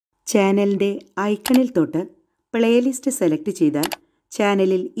ചാനലിൻ്റെ ഐക്കണിൽ തൊട്ട് പ്ലേലിസ്റ്റ് സെലക്ട് ചെയ്താൽ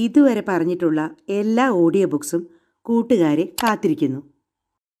ചാനലിൽ ഇതുവരെ പറഞ്ഞിട്ടുള്ള എല്ലാ ഓഡിയോ ബുക്സും കൂട്ടുകാരെ കാത്തിരിക്കുന്നു.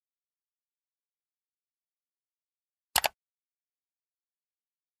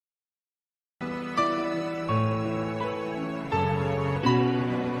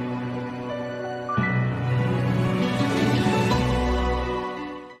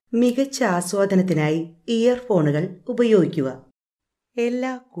 മികച്ച ആസ്വാദനത്തിനായി ഇയർഫോണുകൾ ഉപയോഗിക്കുക.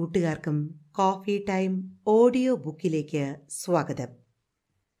 എല്ലാ കൂട്ടുകാർക്കും കോഫി ടൈം ഓഡിയോ ബുക്കിലേക്ക് സ്വാഗതം.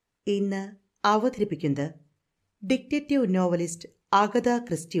 ഇന്ന് അവതരിപ്പിക്കുന്നത് detective novelist Agatha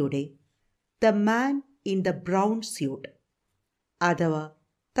ക്രിസ്റ്റിയുടെ the man in the brown suit അഥവാ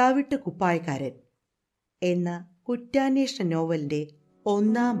തവിട്ട് കുപ്പായക്കാരൻ എന്ന കുറ്റാന്വേഷണ നോവലിൻ്റെ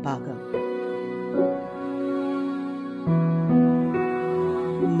 1-ാം ഭാഗം.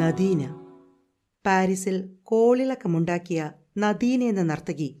 നദീന. പാരീസിൽ കോളിളക്കമുണ്ടാക്കിയ നദീന എന്ന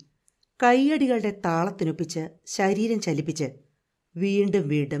നർത്തകി കയ്യടികളുടെ താളത്തിനൊപ്പിച്ച് ശരീരം ചലിപ്പിച്ച് വീണ്ടും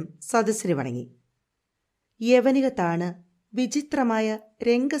വീണ്ടും സദസ്സിന് വണങ്ങി. യവനികത്താണ് വിചിത്രമായ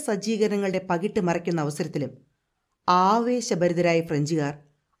രംഗസജ്ജീകരണങ്ങളുടെ പകിട്ട് മറയ്ക്കുന്ന അവസരത്തിലും ആവേശഭരിതരായ ഫ്രഞ്ചുകാർ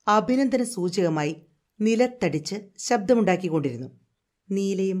അഭിനന്ദന സൂചകമായി നിലത്തടിച്ച് ശബ്ദമുണ്ടാക്കിക്കൊണ്ടിരുന്നു.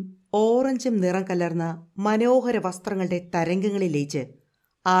 നീലയും ഓറഞ്ചും നിറം കലർന്ന മനോഹര വസ്ത്രങ്ങളുടെ തരംഗങ്ങളിൽ ലയിച്ച്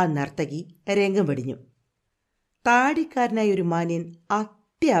ആ നർത്തകി രംഗം വെടിഞ്ഞു. താടിക്കാരനായ ഒരു മാന്യൻ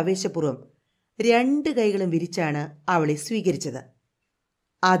അത്യാവേശപൂർവ്വം 2 കൈകളും വിരിച്ചാണ് അവളെ സ്വീകരിച്ചത്.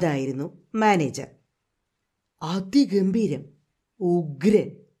 അതായിരുന്നു മാനേജർ. അതിഗംഭീരം, ഉഗ്രൻ.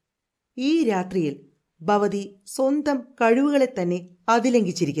 ഈ രാത്രിയിൽ ഭവതി സ്വന്തം കഴിവുകളെ തന്നെ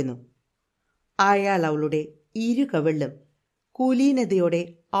അതിലംഘിച്ചിരിക്കുന്നു. അയാൾ അവളുടെ 2 കവിളിലും കുലീനതയോടെ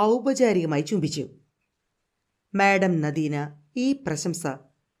ഔപചാരികമായി ചുംബിച്ചു. മാഡം നദീന ഈ പ്രശംസ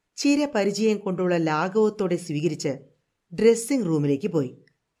ചിരപരിചയം കൊണ്ടുള്ള ലാഘവത്തോടെ സ്വീകരിച്ച് ഡ്രസ്സിംഗ് റൂമിലേക്ക് പോയി.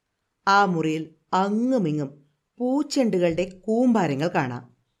 ആ മുറിയിൽ അങ്ങുമിങ്ങും പൂച്ചെണ്ടുകളുടെ കൂമ്പാരങ്ങൾ കാണാം.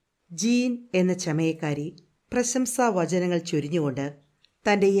 ജീൻ എന്ന ചമയക്കാരി പ്രശംസാ വചനങ്ങൾ ചൊരിഞ്ഞുകൊണ്ട്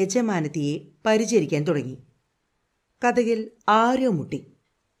തൻ്റെ യജമാനത്തിയെ പരിചരിക്കാൻ തുടങ്ങി. കഥകിൽ ആരോ മുട്ടി.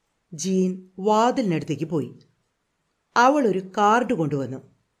 ജീൻ വാതിലിനടുത്തേക്ക് പോയി. അവൾ ഒരു കാർഡ് കൊണ്ടുവന്നു.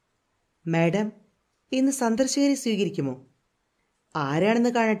 മാഡം, ഇന്ന് സന്ദർശകരെ സ്വീകരിക്കുമോ?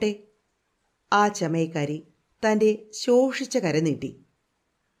 ആരാണെന്ന് കാണട്ടെ. ആ ചമയക്കാരി തൻ്റെ ശോഷിച്ച കര നീട്ടി.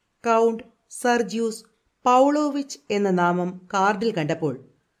 കൗണ്ട് സർജ്യൂസ് പൗളോവിച്ച് എന്ന നാമം കാർഡിൽ കണ്ടപ്പോൾ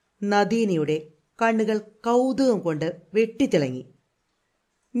നദീനയുടെ കണ്ണുകൾ കൗതുകം കൊണ്ട് വെട്ടിത്തിളങ്ങി.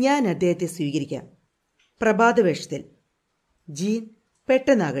 ഞാൻ അദ്ദേഹത്തെ സ്വീകരിക്കാം, പ്രഭാതവേഷത്തിൽ. ജീൻ,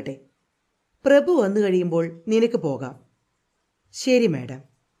 പെട്ടെന്നാകട്ടെ. പ്രഭു വന്നു കഴിയുമ്പോൾ നിനക്ക് പോകാം. ശരി മാഡം.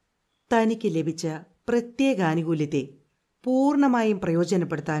 തനിക്ക് ലഭിച്ച പ്രത്യേക ആനുകൂല്യത്തെ പൂർണ്ണമായും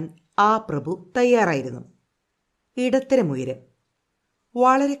പ്രയോജനപ്പെടുത്താൻ ആ പ്രഭു തയ്യാറായിരുന്നു. ഇടത്തരം ഉയരം,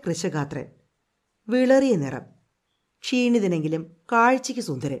 വളരെ കൃശഗാത്രൻ, വിളറിയ നിറം, ക്ഷീണിതനെങ്കിലും കാഴ്ചയ്ക്ക്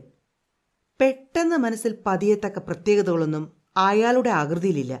സുന്ദരൻ. പെട്ടെന്ന് മനസ്സിൽ പതിയത്തക്ക പ്രത്യേകതകളൊന്നും അയാളുടെ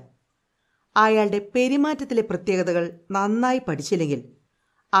ആകൃതിയിലില്ല. അയാളുടെ പെരുമാറ്റത്തിലെ പ്രത്യേകതകൾ നന്നായി പഠിച്ചില്ലെങ്കിൽ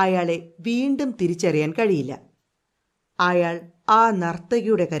അയാളെ വീണ്ടും തിരിച്ചറിയാൻ കഴിയില്ല. അയാൾ ആ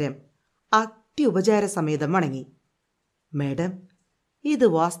നർത്തകിയുടെ കരം അത്യുപചാര സമേതം വണങ്ങി. മാഡം, ഇത്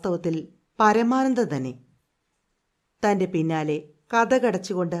വാസ്തവത്തിൽ പരമാനന്ദം തന്നെ. തൻ്റെ പിന്നാലെ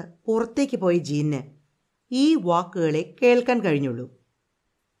കഥകടച്ചുകൊണ്ട് പുറത്തേക്ക് പോയ ജീനിന് ഈ വാക്കുകളെ കേൾക്കാൻ കഴിഞ്ഞുള്ളൂ.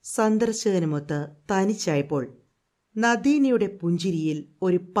 സന്ദർശകനുമൊത്ത് തനിച്ചായപ്പോൾ നദീനയുടെ പുഞ്ചിരിയിൽ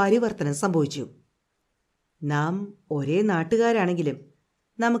ഒരു പരിവർത്തനം സംഭവിച്ചു. നാം ഒരേ നാട്ടുകാരാണെങ്കിലും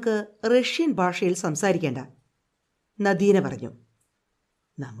നമുക്ക് റഷ്യൻ ഭാഷയിൽ സംസാരിക്കേണ്ട, നദീന പറഞ്ഞു.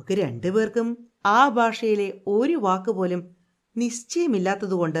 നമുക്ക് 2 പേർക്കും ആ ഭാഷയിലെ ഒരു വാക്കുപോലും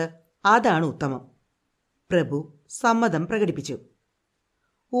നിശ്ചയമില്ലാത്തതുകൊണ്ട് അതാണ് ഉത്തമം. പ്രഭു സമ്മതം പ്രകടിപ്പിച്ചു.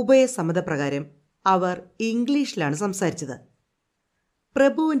 ഉഭയസമ്മതപ്രകാരം അവർ ഇംഗ്ലീഷിലാണ് സംസാരിച്ചത്.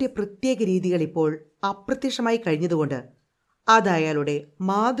 പ്രഭുവിൻ്റെ പ്രത്യേക രീതികൾ ഇപ്പോൾ അപ്രത്യക്ഷമായി കഴിഞ്ഞതുകൊണ്ട് അത് അയാളുടെ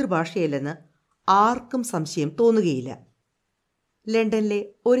മാതൃഭാഷയല്ലെന്ന് ആർക്കും സംശയം തോന്നുകയില്ല. ലണ്ടനിലെ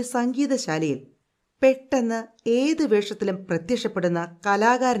ഒരു സംഗീതശാലയിൽ പെട്ടെന്ന് ഏത് വേഷത്തിലും പ്രത്യക്ഷപ്പെടുന്ന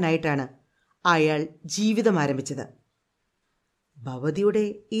കലാകാരനായിട്ടാണ് അയാൾ ജീവിതം ആരംഭിച്ചത്. ഭവതിയുടെ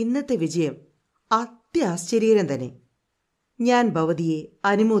ഇന്നത്തെ വിജയം അത്യാശ്ചര്യകരം തന്നെ. ഞാൻ ഭവതിയെ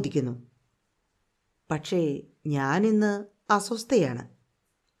അനുമോദിക്കുന്നു. പക്ഷേ ഞാനിന്ന് അസ്വസ്ഥയാണ്,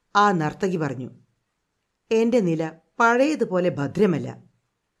 ആ നർത്തകി പറഞ്ഞു. എൻ്റെ നില പഴയതുപോലെ ഭദ്രമല്ല.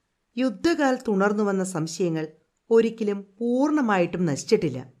 യുദ്ധകാലത്ത് ഉണർന്നു വന്ന സംശയങ്ങൾ ഒരിക്കലും പൂർണ്ണമായിട്ടും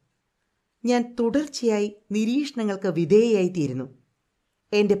നശിച്ചിട്ടില്ല. ഞാൻ തുടർച്ചയായി നിരീക്ഷണങ്ങൾക്ക് വിധേയയായിത്തീരുന്നു.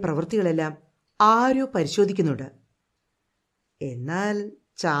 എൻ്റെ പ്രവൃത്തികളെല്ലാം ആരോ പരിശോധിക്കുന്നുണ്ട്. എന്നാൽ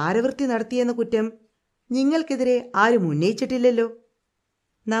ചാരവൃത്തി നടത്തിയെന്ന കുറ്റം നിങ്ങൾക്കെതിരെ ആരും ഉന്നയിച്ചിട്ടില്ലല്ലോ.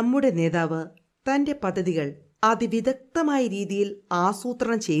 നമ്മുടെ നേതാവ് തൻ്റെ പദ്ധതികൾ അതിവിദഗ്ധമായ രീതിയിൽ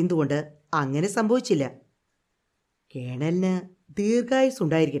ആസൂത്രണം ചെയ്യുന്നതുകൊണ്ട് അങ്ങനെ സംഭവിച്ചില്ല. കേണലിന്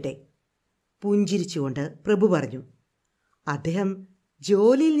ദീർഘായുസ്സുണ്ടായിരിക്കട്ടെ, പുഞ്ചിരിച്ചുകൊണ്ട് പ്രഭു പറഞ്ഞു. അദ്ദേഹം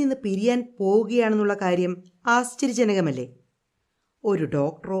ജോലിയിൽ നിന്ന് പിരിയാൻ പോവുകയാണെന്നുള്ള കാര്യം ആശ്ചര്യജനകമല്ലേ? ഒരു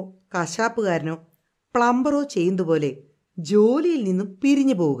ഡോക്ടറോ കശാപ്പുകാരനോ പ്ലംബറോ ചെയ്യുന്നതുപോലെ ജോലിയിൽ നിന്നും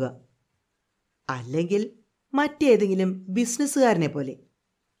പിരിഞ്ഞു പോവുക, അല്ലെങ്കിൽ മറ്റേതെങ്കിലും ബിസിനസ്സുകാരനെ പോലെ.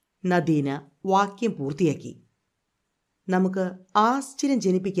 നദീന വാക്യം പൂർത്തിയാക്കി. നമുക്ക് ആശ്ചര്യം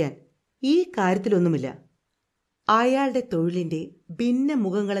ജനിപ്പിക്കാൻ ഈ കാര്യത്തിലൊന്നുമില്ല. അയാളുടെ തൊഴിലിൻ്റെ ഭിന്ന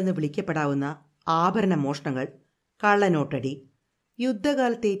മുഖങ്ങളെന്ന് വിളിക്കപ്പെടാവുന്ന ആഭരണ മോഷണങ്ങൾ, കള്ളനോട്ടടി,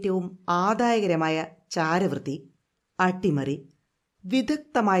 യുദ്ധകാലത്ത് ഏറ്റവും ആദായകരമായ ചാരവൃത്തി, അട്ടിമറി,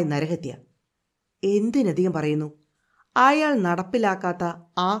 വിദഗ്ധമായ നരഹത്യ, എന്തിനധികം പറയുന്നു, അയാൾ നടപ്പിലാക്കാത്ത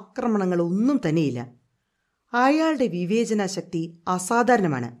ആക്രമണങ്ങളൊന്നും തന്നെയില്ല. അയാളുടെ വിവേചന ശക്തി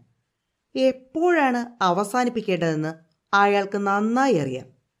അസാധാരണമാണ്. എപ്പോഴാണ് അവസാനിപ്പിക്കേണ്ടതെന്ന് അയാൾക്ക് നന്നായി അറിയാം.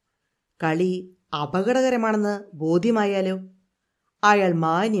 കളി അപകടകരമാണെന്ന് ബോധ്യമായാലോ അയാൾ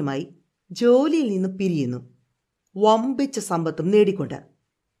മാന്യമായി ജോലിയിൽ നിന്ന് പിരിയുന്നു, വമ്പിച്ച സമ്പത്തും നേടിക്കൊണ്ട്.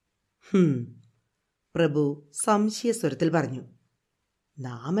 പ്രഭു സംശയസ്വരത്തിൽ പറഞ്ഞു.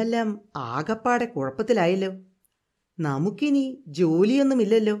 നാമെല്ലാം ആകപ്പാടെ കുഴപ്പത്തിലായല്ലോ. നമുക്കിനി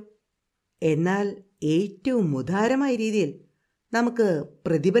ജോലിയൊന്നുമില്ലല്ലോ. എന്നാൽ ഏറ്റവും ഉദാരമായ രീതിയിൽ നമുക്ക്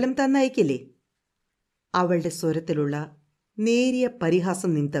പ്രതിഫലം തന്നയക്കില്ലേ? അവളുടെ സ്വരത്തിലുള്ള നേരിയ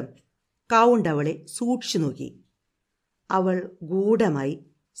പരിഹാസം നിമിത്തം കൗണ്ട് അവളെ സൂക്ഷിച്ചു നോക്കി. അവൾ ഗൂഢമായി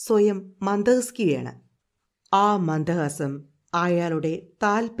സ്വയം മന്ദഹസിക്കുകയാണ്. ആ മന്ദഹാസം അയാളുടെ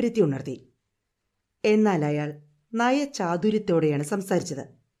താൽപര്യത്തെ ഉണർത്തി. എന്നാൽ അയാൾ നയചാതുര്യത്തോടെയാണ് സംസാരിച്ചത്.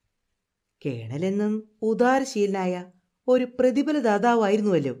 കേണലെന്നും ഉദാരശീലനായ ഒരു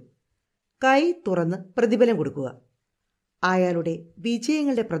പ്രതിഫലദാതാവായിരുന്നുവല്ലോ. കൈ തുറന്ന് പ്രതിഫലം കൊടുക്കുക. അയാളുടെ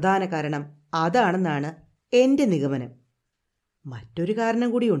വിജയങ്ങളുടെ പ്രധാന കാരണം അതാണെന്നാണ് എൻ്റെ നിഗമനം. മറ്റൊരു കാരണം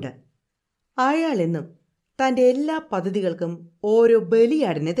കൂടിയുണ്ട്. അയാൾ എന്നും തൻ്റെ എല്ലാ പദ്ധതികൾക്കും ഓരോ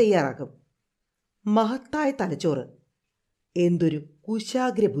ബലിയാടിനെ തയ്യാറാക്കും. മഹത്തായ തലച്ചോറ്, എന്തൊരു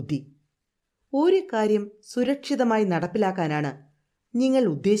കുശാഗ്ര ബുദ്ധി! ഒരു കാര്യം സുരക്ഷിതമായി നടപ്പിലാക്കാനാണ് നിങ്ങൾ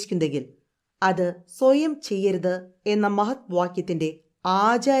ഉദ്ദേശിക്കുന്നതെങ്കിൽ അത് സ്വയം ചെയ്യരുത് എന്ന മഹത് വാക്യത്തിൻ്റെ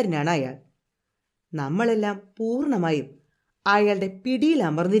ആചാര്യനാണ് അയാൾ. നമ്മളെല്ലാം പൂർണ്ണമായും അയാളുടെ പിടിയിൽ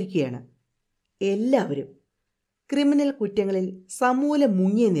അമർന്നിരിക്കുകയാണ്. എല്ലാവരും ക്രിമിനൽ കുറ്റങ്ങളിൽ സമൂലം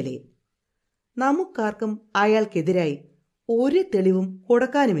മുങ്ങിയ നിലയിൽ. നമുക്കാർക്കും അയാൾക്കെതിരായി ഒരു തെളിവും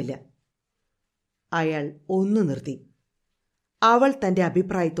കൊടുക്കാനുമില്ല. അയാൾ ഒന്നു നിർത്തി. അവൾ തൻ്റെ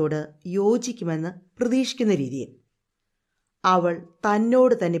അഭിപ്രായത്തോട് യോജിക്കുമെന്ന് പ്രതീക്ഷിക്കുന്ന രീതിയിൽ. അവൾ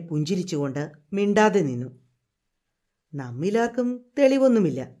തന്നോട് തന്നെ പുഞ്ചിരിച്ചുകൊണ്ട് മിണ്ടാതെ നിന്നു. നമ്മിലാർക്കും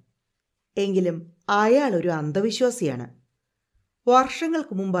തെളിവൊന്നുമില്ല. എങ്കിലും അയാൾ ഒരു അന്ധവിശ്വാസിയാണ്.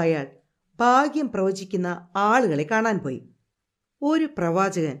 വർഷങ്ങൾക്ക് മുമ്പ് അയാൾ ഭാഗ്യം പ്രവചിക്കുന്ന ആളുകളെ കാണാൻ പോയി. ഒരു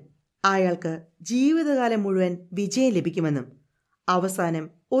പ്രവാചകൻ അയാൾക്ക് ജീവിതകാലം മുഴുവൻ വിജയം ലഭിക്കുമെന്നും അവസാനം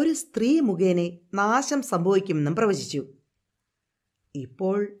ഒരു സ്ത്രീ മുഖേന നാശം സംഭവിക്കുമെന്നും പ്രവചിച്ചു.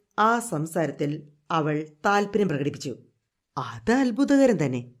 ഇപ്പോൾ ആ സംസാരത്തിൽ അവൾ താൽപ്പര്യം പ്രകടിപ്പിച്ചു. അത് അത്ഭുതകരം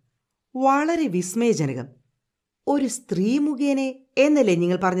തന്നെ, വളരെ വിസ്മയജനകം. ഒരു സ്ത്രീ മുഖേന എന്നല്ലേ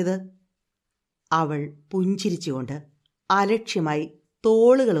നിങ്ങൾ പറഞ്ഞത്? അവൾ പുഞ്ചിരിച്ചുകൊണ്ട് അലക്ഷ്യമായി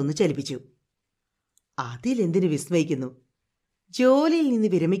തോളുകളൊന്ന് ചലിപ്പിച്ചു. അതിലെന്തിനു വിസ്മയിക്കുന്നു? ജോലിയിൽ നിന്ന്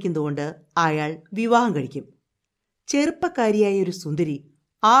വിരമിക്കുന്നതുകൊണ്ട് അയാൾ വിവാഹം കഴിക്കും. ചെറുപ്പക്കാരിയായ ഒരു സുന്ദരി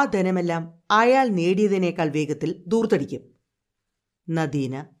ആ ധനമെല്ലാം അയാൾ നേടിയതിനേക്കാൾ വേഗത്തിൽ ദൂർത്തടിക്കും.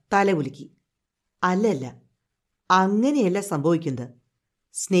 നദീന തലകുലുക്കി. അല്ലല്ല, അങ്ങനെയല്ല സംഭവിക്കുന്നത്.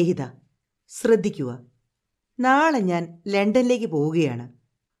 സ്നേഹിത, ശ്രദ്ധിക്കുക. നാളെ ഞാൻ ലണ്ടനിലേക്ക് പോവുകയാണ്.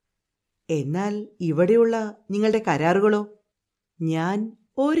 എന്നാൽ ഇവിടെയുള്ള നിങ്ങളുടെ കരാറുകളോ? ഞാൻ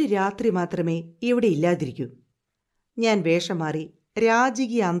ഒരു രാത്രി മാത്രമേ ഇവിടെ ഇല്ലാതിരിക്കൂ. ഞാൻ വേഷം മാറി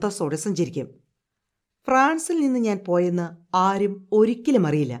രാജകീയ അന്തസ്സോടെ സഞ്ചരിക്കും. ഫ്രാൻസിൽ നിന്ന് ഞാൻ പോയെന്ന് ആരും ഒരിക്കലും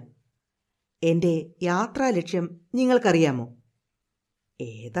അറിയില്ല. എൻ്റെ യാത്രാലക്ഷ്യം നിങ്ങൾക്കറിയാമോ?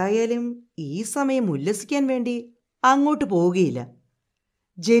 ഏതായാലും ഈ സമയം ഉല്ലസിക്കാൻ വേണ്ടി അങ്ങോട്ട് പോവുകയില്ല.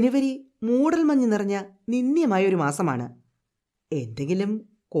 ജനുവരി മൂടൽമഞ്ഞ് നിറഞ്ഞ നിന്ദ്യമായൊരു മാസമാണ്. എന്തെങ്കിലും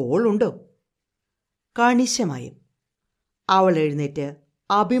കോളുണ്ടോ? കണിശമായും. അവൾ എഴുന്നേറ്റ്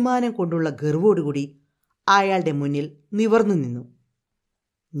അഭിമാനം കൊണ്ടുള്ള ഗർവോടുകൂടി അയാളുടെ മുന്നിൽ നിവർന്നു നിന്നു.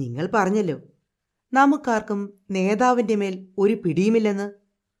 നിങ്ങൾ പറഞ്ഞല്ലോ, നമുക്കാർക്കും നേതാവിൻ്റെ മേൽ ഒരു പിടിയുമില്ലെന്ന്.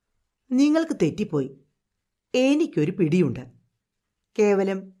 നിങ്ങൾക്ക് തെറ്റിപ്പോയി. എനിക്കൊരു പിടിയുണ്ട്.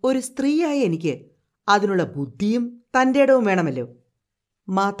 കേവലം ഒരു സ്ത്രീയായ എനിക്ക് അതിനുള്ള ബുദ്ധിയും തൻ്റെ ഇടവും വേണമല്ലോ.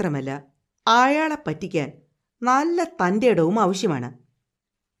 മാത്രമല്ല, അയാളെ പറ്റിക്കാൻ നല്ല തൻ്റെ ഇടവും ആവശ്യമാണ്.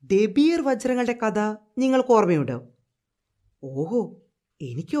 ദബീർ വജ്രങ്ങളുടെ കഥ നിങ്ങൾക്ക് ഓർമ്മയുണ്ടോ? ഓഹോ,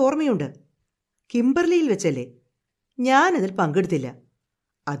 എനിക്ക് ഓർമ്മയുണ്ട്. കിംബർലിയിൽ വെച്ചല്ലേ? ഞാനതിൽ പങ്കെടുത്തില്ല.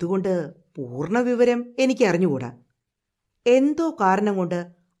 അതുകൊണ്ട് പൂർണ്ണ വിവരം എനിക്ക് അറിഞ്ഞുകൂടാ. എന്തോ കാരണം കൊണ്ട്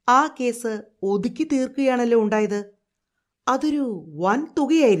ആ കേസ് ഒതുക്കി തീർക്കുകയാണല്ലോ ഉണ്ടായത്. അതൊരു വൻ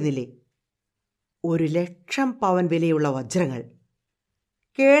തുകയായിരുന്നില്ലേ? 1,00,000 പവൻ വിലയുള്ള വജ്രങ്ങൾ.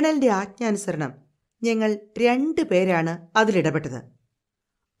 കേണലിന്റെ ആജ്ഞാനുസരണം ഞങ്ങൾ 2 പേരാണ് അതിലിടപെട്ടത്.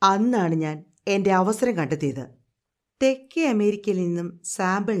 അന്നാണ് ഞാൻ എൻ്റെ അവസരം കണ്ടെത്തിയത്. തെക്കേ അമേരിക്കയിൽ നിന്നും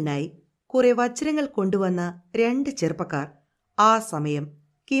സാമ്പിളിനായി കുറെ വജ്രങ്ങൾ കൊണ്ടുവന്ന 2 ചെറുപ്പക്കാർ ആ സമയം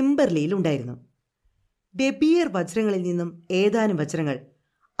കിംബർലിയിൽ ഉണ്ടായിരുന്നു. ഡെബിയർ വജ്രങ്ങളിൽ നിന്നും ഏതാനും വജ്രങ്ങൾ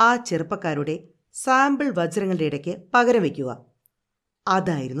ആ ചെറുപ്പക്കാരുടെ സാമ്പിൾ വജ്രങ്ങളുടെ ഇടയ്ക്ക് പകരം വയ്ക്കുക.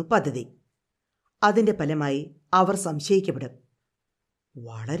 അതായിരുന്നു പദ്ധതി. അതിൻ്റെ ഫലമായി അവർ സംശയിക്കപ്പെടും.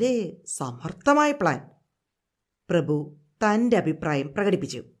 വളരെ സമർത്ഥമായ പ്ലാൻ. പ്രഭു തൻ്റെ അഭിപ്രായം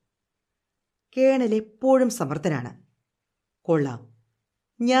പ്രകടിപ്പിച്ചു. കേണൽ എപ്പോഴും സമർത്ഥനാണ്. കൊള്ളാം,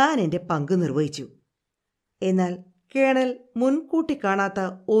 ഞാൻ എൻ്റെ പങ്ക് നിർവഹിച്ചു. എന്നാൽ കേണൽ മുൻകൂട്ടി കാണാത്ത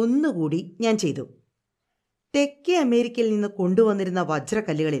ഒന്നുകൂടി ഞാൻ ചെയ്തു. തെക്കേ അമേരിക്കയിൽ നിന്ന് കൊണ്ടുവന്നിരുന്ന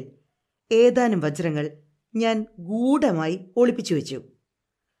വജ്രക്കല്ലുകളിൽ ഏതാനും വജ്രങ്ങൾ ഞാൻ ഗൂഢമായി ഒളിപ്പിച്ചു വെച്ചു.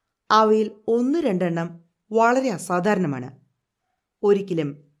 അവയിൽ 1-2 എണ്ണം വളരെ അസാധാരണമാണ്. ഒരിക്കലും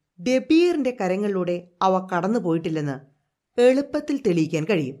ഡെബീറിൻ്റെ കരങ്ങളിലൂടെ അവ കടന്നുപോയിട്ടില്ലെന്ന് എളുപ്പത്തിൽ തെളിയിക്കാൻ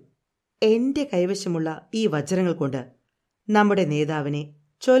കഴിയും. എൻ്റെ കൈവശമുള്ള ഈ വജ്രങ്ങൾ കൊണ്ട് നമ്മുടെ നേതാവിനെ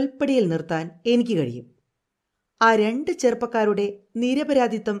ചൊൽപ്പടിയിൽ നിർത്താൻ എനിക്ക് കഴിയും. ആ 2 ചെറുപ്പക്കാരുടെ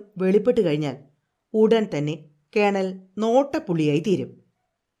നിരപരാധിത്വം വെളിപ്പെട്ടു കഴിഞ്ഞാൽ ഉടൻ തന്നെ കേണൽ നോട്ടപ്പുള്ളിയായി തീരും.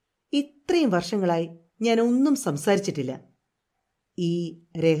 ഇത്രയും വർഷങ്ങളായി ഞാൻ ഒന്നും സംസാരിച്ചിട്ടില്ല. ഈ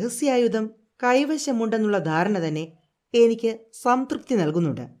രഹസ്യായുധം കൈവശമുണ്ടെന്നുള്ള ധാരണ തന്നെ എനിക്ക് സംതൃപ്തി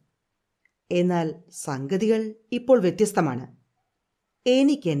നൽകുന്നുണ്ട്. എന്നാൽ സംഗതികൾ ഇപ്പോൾ വ്യത്യസ്തമാണ്.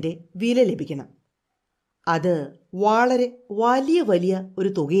 എനിക്കെൻ്റെ വില ലഭിക്കണം. അത് വളരെ വലിയ വലിയ ഒരു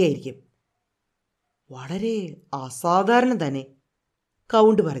തുകയായിരിക്കും. വളരെ അസാധാരണം തന്നെ,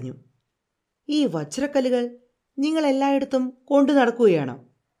 കൗണ്ട് പറഞ്ഞു. ഈ വജ്രക്കല്ലുകൾ നിങ്ങൾ എല്ലായിടത്തും കൊണ്ടു നടക്കുകയാണോ?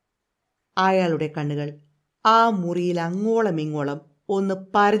 അയാളുടെ കണ്ണുകൾ ആ മുറിയിൽ അങ്ങോളം ഇങ്ങോളം ഒന്ന്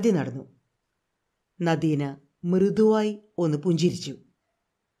പരതി നടന്നു. നദീന മൃദുവായി ഒന്ന് പുഞ്ചിരിച്ചു.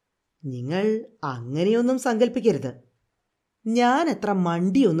 നിങ്ങൾ അങ്ങനെയൊന്നും സങ്കല്പിക്കരുത്. ഞാൻ അത്ര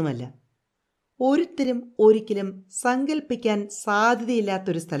മണ്ടിയൊന്നുമല്ല. ഒരുത്തരും ഒരിക്കലും സങ്കല്പിക്കാൻ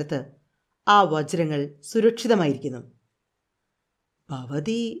സാധ്യതയില്ലാത്തൊരു സ്ഥലത്ത് ആ വജ്രങ്ങൾ സുരക്ഷിതമായിരിക്കുന്നു.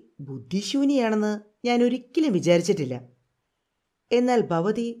 ഭവതി ബുദ്ധിശൂന്യാണെന്ന് ഞാൻ ഒരിക്കലും വിചാരിച്ചിട്ടില്ല. എന്നാൽ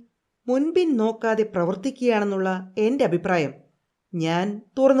ഭവതി മുൻപിൻ നോക്കാതെ പ്രവർത്തിക്കുകയാണെന്നുള്ള എൻ്റെ അഭിപ്രായം ഞാൻ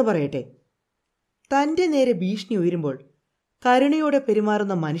തുറന്നു പറയട്ടെ. തൻ്റെ നേരെ ഭീഷണി ഉയരുമ്പോൾ കരുണയോടെ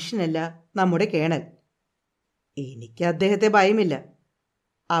പെരുമാറുന്ന മനുഷ്യനല്ല നമ്മുടെ കേണൽ. എനിക്ക് അദ്ദേഹത്തെ ഭയമില്ല,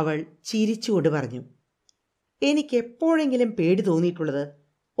 അവൾ ചിരിച്ചുകൊണ്ട് പറഞ്ഞു. എനിക്കെപ്പോഴെങ്കിലും പേടി തോന്നിയിട്ടുള്ളത്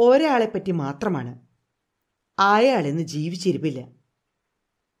ഒരാളെപ്പറ്റി മാത്രമാണ്. അയാളിന്ന് ജീവിച്ചിരിപ്പില്ല.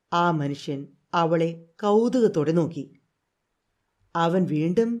 ആ മനുഷ്യൻ അവളെ കൗതുകത്തോടെ നോക്കി. അവൻ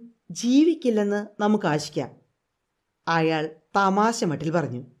വീണ്ടും ജീവിക്കില്ലെന്ന് നമുക്ക് ആശിക്കാം, അയാൾ തമാശ മട്ടിൽ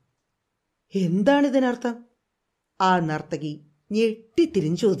പറഞ്ഞു. എന്താണിതിനർത്ഥം? ആ നർത്തകി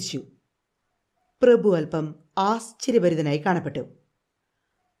ഞെട്ടിത്തിരിഞ്ഞു ചോദിച്ചു. പ്രഭു അല്പം ആശ്ചര്യഭരിതനായി കാണപ്പെട്ടു.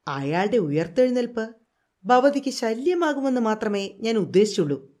 അയാളുടെ ഉയർത്തെഴുന്നേൽപ്പ് ഭവതിക്ക് ശല്യമാകുമെന്ന് മാത്രമേ ഞാൻ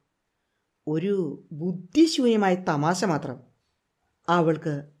ഉദ്ദേശിച്ചുള്ളൂ. ഒരു ബുദ്ധിശൂന്യമായ തമാശ മാത്രം.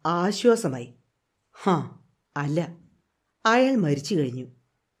 അവൾക്ക് ആശ്വാസമായി. അല്ല, അയാൾ മരിച്ചു കഴിഞ്ഞു.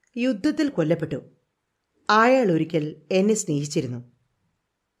 യുദ്ധത്തിൽ കൊല്ലപ്പെട്ടു. അയാൾ ഒരിക്കൽ എന്നെ സ്നേഹിച്ചിരുന്നു.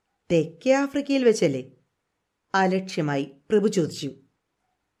 തെക്കേ ആഫ്രിക്കയിൽ വെച്ചല്ലേ? അലക്ഷ്യമായി പ്രഭു ചോദിച്ചു.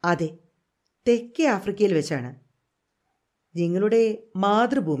 അതെ, തെക്കേ ആഫ്രിക്കയിൽ വെച്ചാണ്. നിങ്ങളുടെ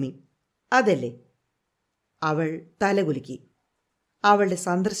മാതൃഭൂമി അതല്ലേ? അവൾ തലകുലുക്കി. അവളുടെ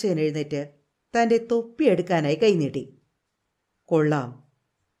സന്ദർശകൻ എഴുന്നേറ്റ് തൻ്റെ തൊപ്പിയെടുക്കാനായി കൈനീട്ടി. കൊള്ളാം,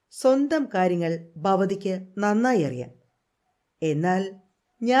 സ്വന്തം കാര്യങ്ങൾ ഭവതിക്ക് നന്നായി അറിയാം. എന്നാൽ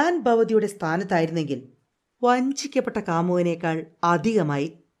ഞാൻ ഭവതിയുടെ സ്ഥാനത്തായിരുന്നെങ്കിൽ വഞ്ചിക്കപ്പെട്ട കാമുവിനേക്കാൾ അധികമായി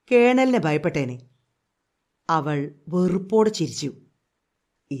കേണലിനെ ഭയപ്പെട്ടേനെ. അവൾ വെറുപ്പോടെ ചിരിച്ചു.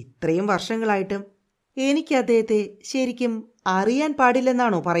 ഇത്രയും വർഷങ്ങളായിട്ടും എനിക്ക് അദ്ദേഹത്തെ ശരിക്കും അറിയാൻ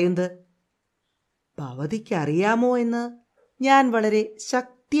പാടില്ലെന്നാണോ പറയുന്നത്? ഭവതിക്കറിയാമോ എന്ന് ഞാൻ വളരെ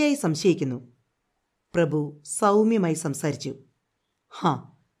ശക്തിയായി സംശയിക്കുന്നു. പ്രഭു സൗമ്യമായി സംസാരിച്ചു.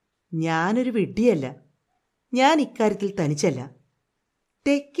 ഞാനൊരു വിഡ്ഢിയല്ല. ഞാൻ ഇക്കാര്യത്തിൽ തനിച്ചല്ല.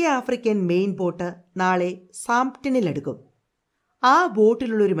 തെക്കേ ആഫ്രിക്കൻ മെയിൻ ബോട്ട് നാളെ സാംപ്ടണിലെടുക്കും. ആ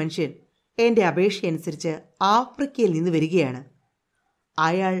ബോട്ടിലുള്ളൊരു മനുഷ്യൻ എൻ്റെ അപേക്ഷയനുസരിച്ച് ആഫ്രിക്കയിൽ നിന്ന് വരികയാണ്.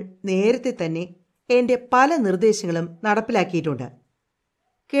 അയാൾ നേരത്തെ തന്നെ എൻ്റെ പല നിർദ്ദേശങ്ങളും നടപ്പിലാക്കിയിട്ടുണ്ട്.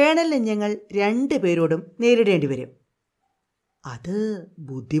 കേണലിന് ഞങ്ങൾ 2 പേരോടും നേരിടേണ്ടി വരും. അത്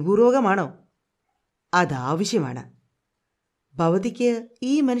ബുദ്ധിപൂർവകമാണോ? അതാവശ്യമാണ്. ഭവതിക്ക്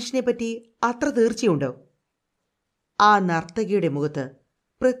ഈ മനുഷ്യനെപ്പറ്റി അത്ര തീർച്ചയുണ്ടോ? ആ നർത്തകിയുടെ മുഖത്ത്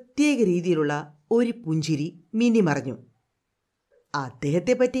പ്രത്യേക രീതിയിലുള്ള ഒരു പുഞ്ചിരി മിന്നിമറഞ്ഞു.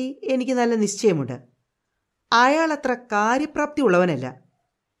 അദ്ദേഹത്തെപ്പറ്റി എനിക്ക് നല്ല നിശ്ചയമുണ്ട്. അയാൾ അത്ര കാര്യപ്രാപ്തി ഉള്ളവനല്ല,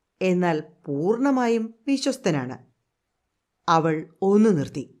 എന്നാൽ പൂർണ്ണമായും വിശ്വസ്തനാണ്. അവൾ ഒന്ന്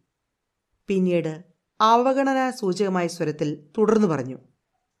നിർത്തി. പിന്നീട് അവഗണനാ സൂചകമായ സ്വരത്തിൽ തുടർന്നു പറഞ്ഞു,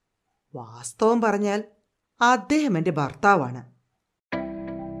 വാസ്തവം പറഞ്ഞാൽ അദ്ദേഹം എൻ്റെ ഭർത്താവാണ്.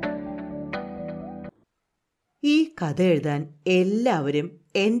 ഈ കഥ എഴുതാൻ എല്ലാവരും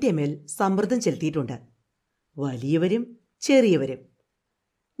എൻ്റെ മേൽ സമ്മർദ്ദം ചെലുത്തിയിട്ടുണ്ട്, വലിയവരും ചെറിയവരും.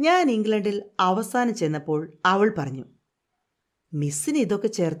 ഞാൻ ഇംഗ്ലണ്ടിൽ അവസാനം ചെന്നപ്പോൾ അവൾ പറഞ്ഞു, മിസ്സിന് ഇതൊക്കെ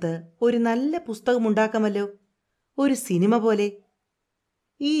ചേർത്ത് ഒരു നല്ല പുസ്തകമുണ്ടാക്കാമല്ലോ, ഒരു സിനിമ പോലെ.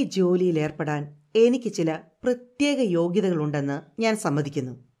 ഈ ജോലിയിൽ ഏർപ്പെടാൻ എനിക്ക് ചില പ്രത്യേക യോഗ്യതകളുണ്ടെന്ന് ഞാൻ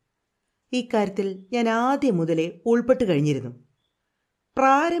സമ്മതിക്കുന്നു. ഇക്കാര്യത്തിൽ ഞാൻ ആദ്യം മുതലേ ഉൾപ്പെട്ട് കഴിഞ്ഞിരുന്നു.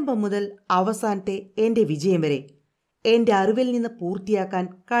 പ്രാരംഭം മുതൽ അവസാനത്തെ എൻ്റെ വിജയം വരെ എൻ്റെ അറിവിൽ നിന്ന് പൂർത്തിയാക്കാൻ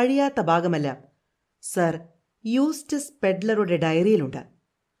കഴിയാത്ത ഭാഗമെല്ലാം സർ യൂസ്റ്റസ് പെഡ്ലറുടെ ഡയറിയിലുണ്ട്.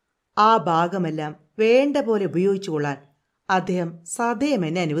 ആ ഭാഗമെല്ലാം വേണ്ട പോലെ ഉപയോഗിച്ചുകൊള്ളാൻ അദ്ദേഹം സദയം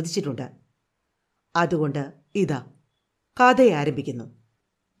എന്നെ അനുവദിച്ചിട്ടുണ്ട്. അതുകൊണ്ട് ഇതാ കഥ ആരംഭിക്കുന്നു.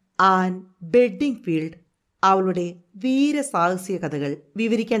 ആൻ ബെഡിംഗ്ഫീൽഡ് അവളുടെ വീരസാഹസിക കഥകൾ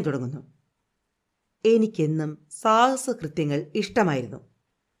വിവരിക്കാൻ തുടങ്ങുന്നു. എനിക്കെന്നും സാഹസകൃത്യങ്ങൾ ഇഷ്ടമായിരുന്നു.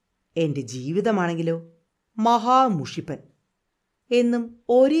 എൻ്റെ ജീവിതമാണെങ്കിലോ മഹാമുഷിപ്പൻ, എന്നും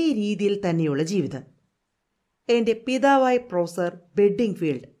ഒരേ രീതിയിൽ തന്നെയുള്ള ജീവിതം. എൻ്റെ പിതാവായ പ്രൊഫസർ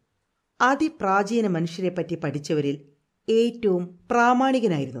ബെഡിംഗ്ഫീൽഡ് അതിപ്രാചീന മനുഷ്യരെപ്പറ്റി പഠിച്ചവരിൽ ഏറ്റവും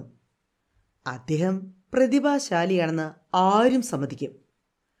പ്രാമാണികനായിരുന്നു. അദ്ദേഹം പ്രതിഭാശാലിയാണെന്ന് ആരും സമ്മതിക്കും.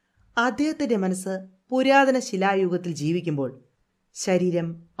 അദ്ദേഹത്തിൻ്റെ മനസ്സ് പുരാതന ശിലായുഗത്തിൽ ജീവിക്കുമ്പോൾ ശരീരം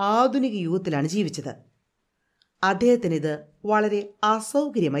ആധുനിക യുഗത്തിലാണ് ജീവിച്ചത്. അദ്ദേഹത്തിനിത് വളരെ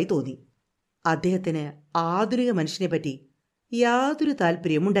അസൗകര്യമായി തോന്നി. അദ്ദേഹത്തിന് ആധുനിക മനുഷ്യനെപ്പറ്റി യാതൊരു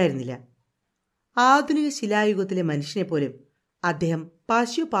താല്പര്യവും ഉണ്ടായിരുന്നില്ല. ആധുനിക ശിലായുഗത്തിലെ മനുഷ്യനെപ്പോലും അദ്ദേഹം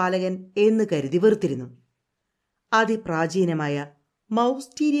പശുപാലകൻ എന്ന് കരുതി വെറുത്തിരുന്നു. അതിപ്രാചീനമായ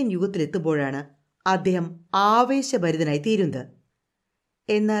മൗസ്റ്റീരിയൻ യുഗത്തിലെത്തുമ്പോഴാണ് അദ്ദേഹം ആവേശഭരിതനായി തീരുന്നത്.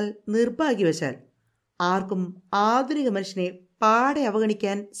 എന്നാൽ നിർഭാഗ്യവശാൽ ആർക്കും ആധുനിക മനുഷ്യനെ പാടെ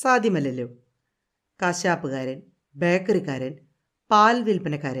അവഗണിക്കാൻ സാധ്യമല്ലല്ലോ. കശാപ്പുകാരൻ, ബേക്കറിക്കാരൻ, പാൽ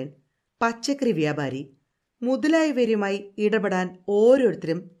വിൽപ്പനക്കാരൻ, പച്ചക്കറി വ്യാപാരി മുതലായവരുമായി ഇടപെടാൻ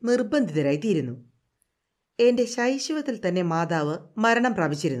ഓരോരുത്തരും നിർബന്ധിതരായി തീരുന്നു. എൻ്റെ ശൈശവത്തിൽ തന്നെ മാതാവ് മരണം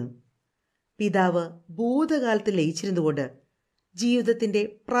പ്രാപിച്ചിരുന്നു. പിതാവ് ഭൂതകാലത്തിൽ ലയിച്ചിരുന്നുകൊണ്ട് ജീവിതത്തിൻ്റെ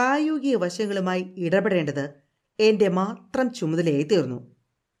പ്രായോഗിക വശങ്ങളുമായി ഇടപെടേണ്ടത് എൻ്റെ മാത്രം ചുമതലയായി തീർന്നു.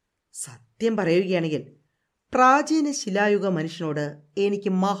 സത്യം പറയുകയാണെങ്കിൽ പ്രാചീന ശിലായുഗ മനുഷ്യനോട് എനിക്ക്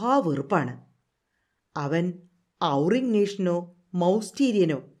മഹാവെറുപ്പാണ്. അവൻ ഔറിംഗ് നേഷനോ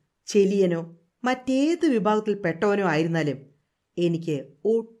മൗസ്റ്റീരിയനോ ചെലിയനോ മറ്റേത് വിഭാഗത്തിൽപ്പെട്ടവനോ ആയിരുന്നാലും എനിക്ക്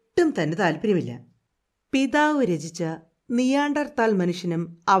ഒട്ടും തന്നെ താല്പര്യമില്ല. പിതാവ് രചിച്ച നിയാണ്ടർത്താൽ മനുഷ്യനും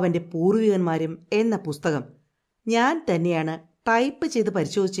അവൻ്റെ പൂർവികന്മാരും എന്ന പുസ്തകം ഞാൻ തന്നെയാണ് ടൈപ്പ് ചെയ്ത്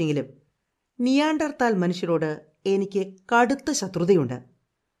പരിശോധിച്ചെങ്കിലും നിയാണ്ടർത്താൽ മനുഷ്യരോട് എനിക്ക് കടുത്ത ശത്രുതയുണ്ട്.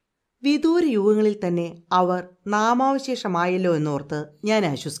 വിദൂര യുഗങ്ങളിൽ തന്നെ അവർ നാമാവശേഷമായല്ലോ എന്നോർത്ത് ഞാൻ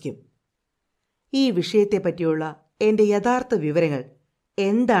ആശ്വസിക്കും. ഈ വിഷയത്തെപ്പറ്റിയുള്ള എൻ്റെ യഥാർത്ഥ വിവരങ്ങൾ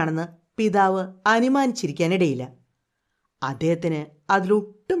എന്താണെന്ന് പിതാവ് അനുമാനിച്ചിരിക്കാനിടയില്ല. അദ്ദേഹത്തിന്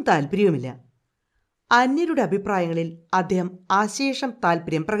അതിലൊട്ടും താല്പര്യവുമില്ല. അന്യരുടെ അഭിപ്രായങ്ങളിൽ അദ്ദേഹം അശേഷം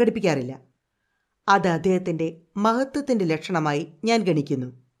താല്പര്യം പ്രകടിപ്പിക്കാറില്ല. അത് അദ്ദേഹത്തിൻ്റെ മഹത്വത്തിൻ്റെ ലക്ഷണമായി ഞാൻ ഗണിക്കുന്നു.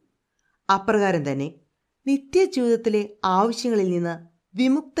 അപ്രകാരം തന്നെ നിത്യജീവിതത്തിലെ ആവശ്യങ്ങളിൽ നിന്ന്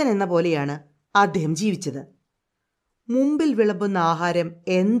വിമുക്തൻ എന്ന പോലെയാണ് അദ്ദേഹം ജീവിച്ചത്. മുമ്പിൽ വിളമ്പുന്ന ആഹാരം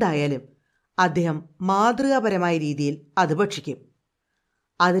എന്തായാലും അദ്ദേഹം മാതൃകാപരമായ രീതിയിൽ അത് ഭക്ഷിക്കും.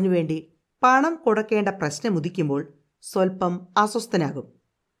 അതിനുവേണ്ടി പണം കൊടുക്കേണ്ട പ്രശ്നമുദിക്കുമ്പോൾ സ്വല്പം അസ്വസ്ഥനാകും.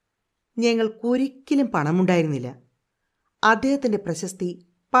 ഞങ്ങൾക്കൊരിക്കലും പണമുണ്ടായിരുന്നില്ല. അദ്ദേഹത്തിൻ്റെ പ്രശസ്തി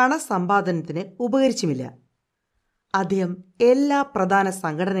പണസമ്പാദനത്തിന് ഉപകരിച്ചുമില്ല. അദ്ദേഹം എല്ലാ പ്രധാന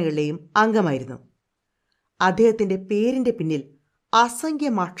സംഘടനകളിലെയും അംഗമായിരുന്നു. അദ്ദേഹത്തിൻ്റെ പേരിൻ്റെ പിന്നിൽ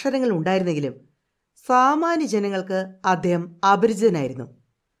അസംഖ്യം അക്ഷരങ്ങൾ ഉണ്ടായിരുന്നെങ്കിലും സാമാന്യ ജനങ്ങൾക്ക് അദ്ദേഹം അപരിചിതനായിരുന്നു.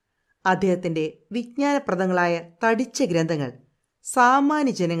 അദ്ദേഹത്തിൻ്റെ വിജ്ഞാനപ്രദങ്ങളായ തടിച്ച ഗ്രന്ഥങ്ങൾ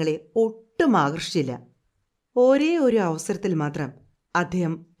സാമാന്യ ജനങ്ങളെ ഒട്ടും ആകർഷിച്ചില്ല. ഒരേ ഒരു അവസരത്തിൽ മാത്രം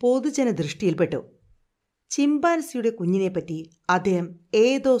അദ്ദേഹം പൊതുജന ദൃഷ്ടിയിൽപ്പെട്ടു. ചിമ്പാൻസിയുടെ കുഞ്ഞിനെപ്പറ്റി അദ്ദേഹം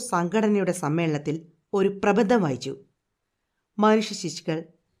ഏതോ സംഘടനയുടെ സമ്മേളനത്തിൽ ഒരു പ്രബന്ധം വായിച്ചു. മനുഷ്യ ശിശുക്കൾ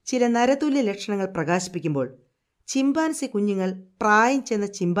ചില നരതുല്യ ലക്ഷണങ്ങൾ പ്രകാശിപ്പിക്കുമ്പോൾ ചിമ്പാൻസി കുഞ്ഞുങ്ങൾ പ്രായം ചെന്ന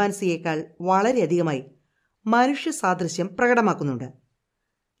ചിമ്പാൻസിയേക്കാൾ വളരെയധികമായി മനുഷ്യ സാദൃശ്യം പ്രകടമാക്കുന്നുണ്ട്.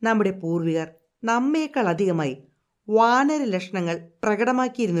 നമ്മുടെ പൂർവികർ നമ്മേക്കാൾ അധികമായി വാനര ലക്ഷണങ്ങൾ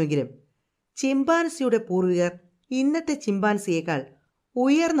പ്രകടമാക്കിയിരുന്നുവെങ്കിലും ചിമ്പാൻസിയുടെ പൂർവികർ ഇന്നത്തെ ചിമ്പാൻസിയേക്കാൾ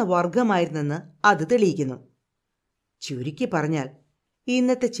ഉയർന്ന വർഗമായിരുന്നെന്ന് അത് തെളിയിക്കുന്നു. ചുരുക്കി പറഞ്ഞാൽ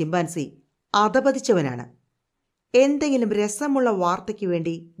ഇന്നത്തെ ചിമ്പാൻസി അധപതിച്ചവനാണ്. എന്തെങ്കിലും രസമുള്ള വാർത്തയ്ക്ക്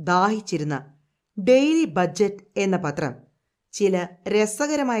വേണ്ടി ദാഹിച്ചിരുന്ന ഡെയിലി ബഡ്ജറ്റ് എന്ന പത്രം ചില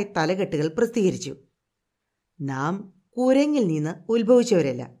രസകരമായ തലകെട്ടുകൾ പ്രസിദ്ധീകരിച്ചു. നാം കുരങ്ങിൽ നിന്ന്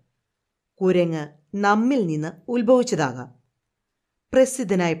ഉത്ഭവിച്ചവരല്ല, കുരങ്ങ് നമ്മിൽ നിന്ന് ഉത്ഭവിച്ചതാകാം.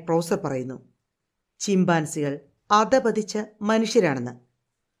 പ്രസിദ്ധനായ പ്രൊഫസർ പറയുന്നു, ചിമ്പാൻസികൾ അധപതിച്ച മനുഷ്യരാണെന്ന്.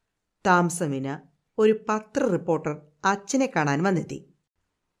 താമസമിന ഒരു പത്ര റിപ്പോർട്ടർ അച്ഛനെ കാണാൻ വന്നെത്തി.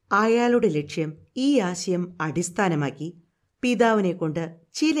 അയാളുടെ ലക്ഷ്യം ഈ ആശയം അടിസ്ഥാനമാക്കി പിതാവിനെ കൊണ്ട്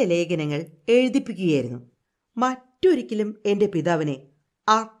ചില ലേഖനങ്ങൾ എഴുതിപ്പിക്കുകയായിരുന്നു. മറ്റൊരിക്കലും എൻ്റെ പിതാവിനെ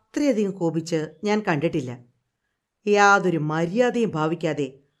അത്രയധികം കോപിച്ച് ഞാൻ കണ്ടിട്ടില്ല. യാതൊരു മര്യാദയും ഭാവിക്കാതെ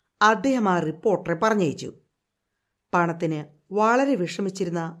അദ്ദേഹം ആ റിപ്പോർട്ടറെ പറഞ്ഞയച്ചു. പണത്തിന് വളരെ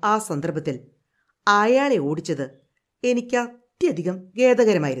വിഷമിച്ചിരുന്ന ആ സന്ദർഭത്തിൽ അയാളെ ഓടിച്ചത് എനിക്ക് അത്യധികം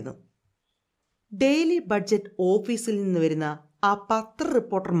ഖേദകരമായിരുന്നു. ഡെയിലി ബഡ്ജറ്റ് ഓഫീസിൽ നിന്ന് വരുന്ന ആ പത്ര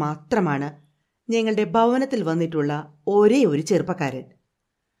റിപ്പോർട്ടർ മാത്രമാണ് ഞങ്ങളുടെ ഭവനത്തിൽ വന്നിട്ടുള്ള ഒരേ ഒരു ചെറുപ്പക്കാരൻ.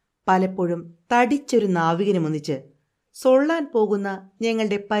 പലപ്പോഴും തടിച്ചൊരു നാവികനുമൊന്നിച്ച് സൊള്ളാൻ പോകുന്ന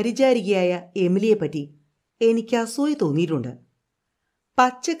ഞങ്ങളുടെ പരിചാരികയായ എമിലിയെപ്പറ്റി എനിക്ക് അസൂയ തോന്നിയിട്ടുണ്ട്.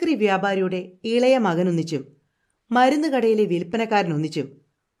 പച്ചക്കറി വ്യാപാരിയുടെ ഇളയ മകനൊന്നിച്ചും മരുന്ന് കടയിലെ വിൽപ്പനക്കാരനൊന്നിച്ചും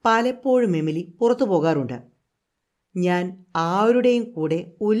പലപ്പോഴും എമിലി പുറത്തു പോകാറുണ്ട്. ഞാൻ ആരുടെയും കൂടെ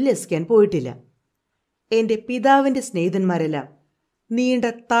ഉല്ലസിക്കാൻ പോയിട്ടില്ല. എൻ്റെ പിതാവിൻ്റെ സ്നേഹിതന്മാരെല്ലാം നീണ്ട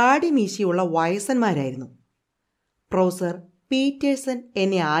താടി മീശയുള്ള വയസ്സന്മാരായിരുന്നു. പ്രൊഫസർ പീറ്റേഴ്സൺ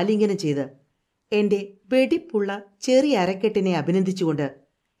എന്നെ ആലിംഗനം ചെയ്ത് എൻ്റെ വെടിപ്പുള്ള ചെറിയ അരക്കെട്ടിനെ അഭിനന്ദിച്ചുകൊണ്ട്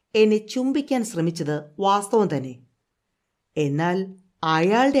എന്നെ ചുംബിക്കാൻ ശ്രമിച്ചത് വാസ്തവം തന്നെ. എന്നാൽ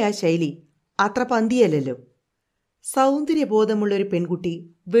അയാളുടെ ആ ശൈലി അത്ര പന്തിയല്ലല്ലോ. സൗന്ദര്യബോധമുള്ളൊരു പെൺകുട്ടി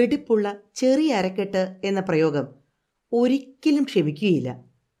വെടിപ്പുള്ള ചെറിയ അരക്കെട്ട് എന്ന പ്രയോഗം ഒരിക്കലും ക്ഷമിക്കുകയില്ല.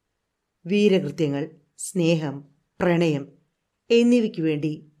 വീരകൃത്യങ്ങൾ, സ്നേഹം, പ്രണയം എന്നിവയ്ക്കു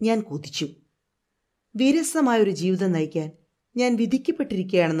വേണ്ടി ഞാൻ കൊതിച്ചു. വിരസമായൊരു ജീവിതം നയിക്കാൻ ഞാൻ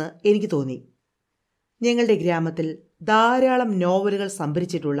വിധിക്കപ്പെട്ടിരിക്കുകയാണെന്ന് എനിക്ക് തോന്നി. ഞങ്ങളുടെ ഗ്രാമത്തിൽ ധാരാളം നോവലുകൾ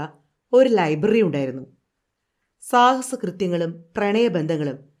സംഭരിച്ചിട്ടുള്ള ഒരു ലൈബ്രറി ഉണ്ടായിരുന്നു. സാഹസകൃത്യങ്ങളും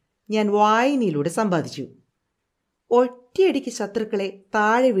പ്രണയബന്ധങ്ങളും ഞാൻ വായനയിലൂടെ സമ്പാദിച്ചു. ഒറ്റയടിക്ക് ശത്രുക്കളെ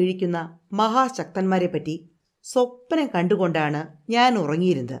താഴെ വീഴിക്കുന്ന മഹാശക്തന്മാരെപ്പറ്റി സ്വപ്നം കണ്ടുകൊണ്ടാണ് ഞാൻ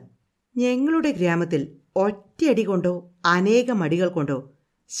ഉറങ്ങിയിരുന്നത്. ഞങ്ങളുടെ ഗ്രാമത്തിൽ ഒറ്റയടി കൊണ്ടോ അനേകം അടികൾ കൊണ്ടോ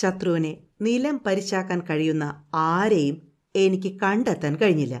ശത്രുവിനെ നിലം പരിശാക്കാൻ കഴിയുന്ന ആരെയും എനിക്ക് കണ്ടെത്താൻ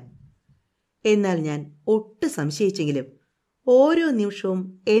കഴിഞ്ഞില്ല. എന്നാൽ ഞാൻ ഒട്ടും സംശയിച്ചെങ്കിലും ഓരോ നിമിഷവും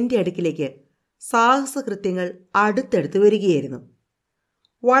എൻ്റെ അടുക്കിലേക്ക് സാഹസകൃത്യങ്ങൾ അടുത്തടുത്ത് വരികയായിരുന്നു.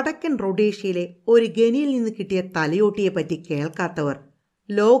 വടക്കൻ റൊഡേഷ്യയിലെ ഒരു ഖനിയിൽ നിന്ന് കിട്ടിയ തലയോട്ടിയെപ്പറ്റി കേൾക്കാത്തവർ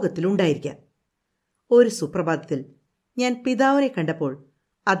ലോകത്തിലുണ്ടായിരിക്കാം. ഒരു സുപ്രഭാതത്തിൽ ഞാൻ പിതാവിനെ കണ്ടപ്പോൾ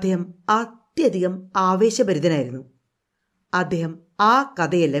അദ്ദേഹം അത്യധികം ആവേശഭരിതനായിരുന്നു. അദ്ദേഹം ആ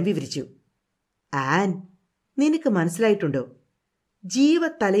കഥയെല്ലാം വിവരിച്ചു. ആൻ, നിനക്ക് മനസ്സിലായിട്ടുണ്ടോ?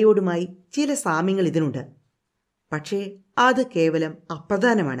 ജീവത്തലയോടുമായി ചില സാമ്യങ്ങൾ ഇതിനുണ്ട്. പക്ഷേ അത് കേവലം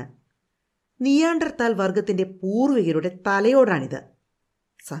അപ്രധാനമാണ്. നിയാണ്ടർത്താൽ വർഗത്തിൻ്റെ പൂർവികരുടെ തലയോടാണിത്.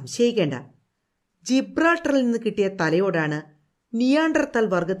 സംശയിക്കേണ്ട, ജിബ്രാൾട്ടറിൽ നിന്ന് കിട്ടിയ തലയോടാണ് നിയാണ്ടർത്താൽ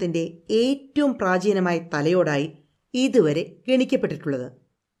വർഗത്തിൻ്റെ ഏറ്റവും പ്രാചീനമായ തലയോടായി ഇതുവരെ ഗണിക്കപ്പെട്ടിട്ടുള്ളത്.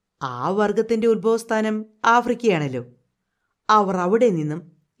 ആ വർഗത്തിൻ്റെ ഉത്ഭവസ്ഥാനം ആഫ്രിക്കയാണല്ലോ. അവർ അവിടെ നിന്നും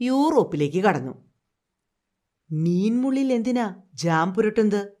യൂറോപ്പിലേക്ക് കടന്നു. മീൻമുള്ളിൽ എന്തിനാ ജാം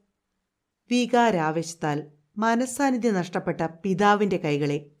പുരട്ടുന്നത്? വികാരാവേശത്താൽ മനസ്സാന്നിധ്യം നഷ്ടപ്പെട്ട പിതാവിൻ്റെ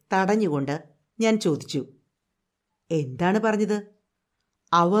കൈകളെ തടഞ്ഞുകൊണ്ട് ഞാൻ ചോദിച്ചു. എന്താണ് പറഞ്ഞത്?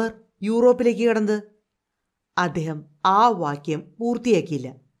 അവർ യൂറോപ്പിലേക്ക് കടന്നത്? അദ്ദേഹം ആ വാക്യം പൂർത്തിയാക്കിയില്ല.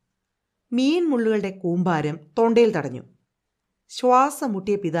 മീൻമുള്ളുകളുടെ കൂമ്പാരം തൊണ്ടയിൽ തടഞ്ഞു. ശ്വാസം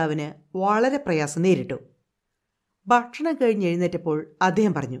മുട്ടിയ പിതാവിന് വളരെ പ്രയാസം നേരിട്ടു. ഭക്ഷണം കഴിഞ്ഞ് എഴുന്നേറ്റപ്പോൾ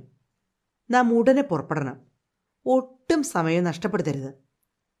അദ്ദേഹം പറഞ്ഞു, നാം ഉടനെ പുറപ്പെടണം. ഒട്ടും സമയം നഷ്ടപ്പെടുത്തരുത്.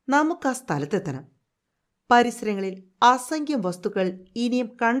 നമുക്ക് ആ സ്ഥലത്തെത്തണം. പരിസരങ്ങളിൽ അസംഖ്യം വസ്തുക്കൾ ഇനിയും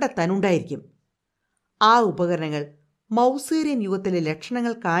കണ്ടെത്താനുണ്ടായിരിക്കും. ആ ഉപകരണങ്ങൾ മൗസേറിയൻ യുഗത്തിലെ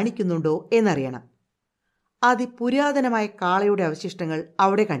ലക്ഷണങ്ങൾ കാണിക്കുന്നുണ്ടോ എന്നറിയണം. അതിപുരാതനമായ കാളയുടെ അവശിഷ്ടങ്ങൾ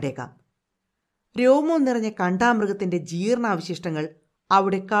അവിടെ കണ്ടേക്കാം. രോമം നിറഞ്ഞ കണ്ടാമൃഗത്തിൻ്റെ ജീർണാവശിഷ്ടങ്ങൾ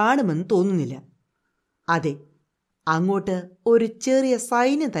അവിടെ കാണുമെന്ന് തോന്നുന്നില്ല. അതെ, അങ്ങോട്ട് ഒരു ചെറിയ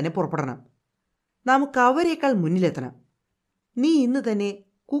സൈന്യം തന്നെ പുറപ്പെടണം. നമുക്ക് അവരെക്കാൾ മുന്നിലെത്തണം. നീ ഇന്ന് തന്നെ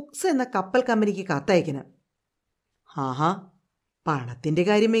കുക്സ് എന്ന കപ്പൽ കമ്പനിക്ക് കത്തയക്കണം. ആഹാ, പണത്തിൻ്റെ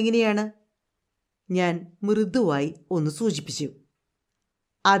കാര്യം എങ്ങനെയാണ്? ഞാൻ മൃദുവായി ഒന്ന് സൂചിപ്പിച്ചു.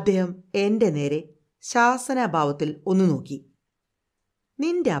 അദ്ദേഹം എൻ്റെ നേരെ ശാസനാഭാവത്തിൽ ഒന്ന് നോക്കി.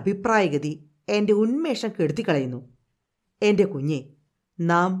 നിന്റെ അഭിപ്രായഗതി എൻ്റെ ഉന്മേഷം കെടുത്തിക്കളയുന്നു. എൻ്റെ കുഞ്ഞെ,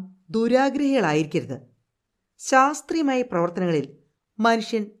 നാം ദുരാഗ്രഹികളായിരിക്കരുത്. ശാസ്ത്രീയമായ പ്രവർത്തനങ്ങളിൽ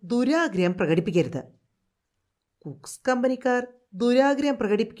മനുഷ്യൻ ദുരാഗ്രഹം പ്രകടിപ്പിക്കരുത്. കുക്സ് കമ്പനിക്കാർ ദുരാഗ്രഹം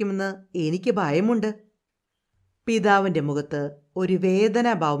പ്രകടിപ്പിക്കുമെന്ന് എനിക്ക് ഭയമുണ്ട്. പിതാവിൻ്റെ മുഖത്ത് ഒരു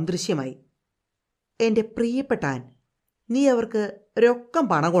വേദനാഭാവം ദൃശ്യമായി. എൻ്റെ പ്രിയപ്പെട്ട ആൻ, നീ അവർക്ക് രൊക്കം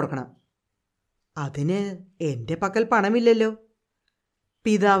പണം കൊടുക്കണം. അതിന് എൻ്റെ പക്കൽ പണമില്ലല്ലോ.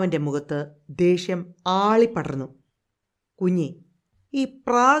 പിതാവിൻ്റെ മുഖത്ത് ദേഷ്യം ആളിപ്പടർന്നു. കുഞ്ഞെ, ഈ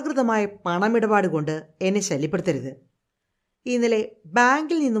പ്രാകൃതമായ പണമിടപാട് കൊണ്ട് എന്നെ ശല്യപ്പെടുത്തരുത്. ഇന്നലെ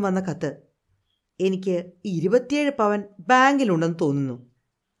ബാങ്കിൽ നിന്ന് വന്ന കത്ത്. എനിക്ക് 27 പവൻ ബാങ്കിലുണ്ടെന്ന് തോന്നുന്നു.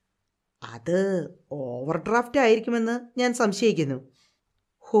 അത് ഓവർ ഡ്രാഫ്റ്റ് ആയിരിക്കുമെന്ന് ഞാൻ സംശയിക്കുന്നു.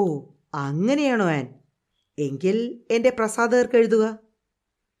 ഹോ, അങ്ങനെയാണോ ആൻ? എങ്കിൽ എൻ്റെ പ്രസാദകർക്ക് എഴുതുക.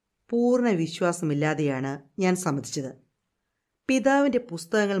 പൂർണ്ണ വിശ്വാസമില്ലാതെയാണ് ഞാൻ സമ്മതിച്ചത്. പിതാവിൻ്റെ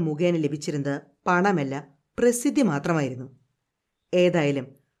പുസ്തകങ്ങൾ മുഖേന ലഭിച്ചിരുന്നത് പണമല്ല, പ്രസിദ്ധി മാത്രമായിരുന്നു. ഏതായാലും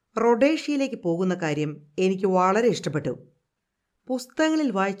റൊഡേഷ്യയിലേക്ക് പോകുന്ന കാര്യം എനിക്ക് വളരെ ഇഷ്ടപ്പെട്ടു. പുസ്തകങ്ങളിൽ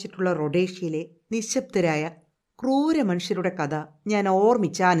വായിച്ചിട്ടുള്ള റൊഡേഷ്യയിലെ നിശബ്ദരായ ക്രൂര മനുഷ്യരുടെ കഥ ഞാൻ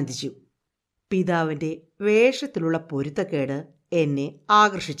ഓർമ്മിച്ചാനന്ദിച്ചു. പിതാവിൻ്റെ വേഷത്തിലുള്ള പൊരുത്തക്കേട് എന്നെ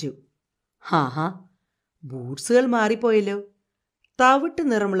ആകർഷിച്ചു. ഹാ, ബൂട്ട്സുകൾ മാറിപ്പോയല്ലോ. തവിട്ട്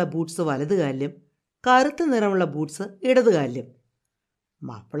നിറമുള്ള ബൂട്ട്സ് വലതുകാലിലും കറുത്ത നിറമുള്ള ബൂട്ട്സ് ഇടതുകാലിലും.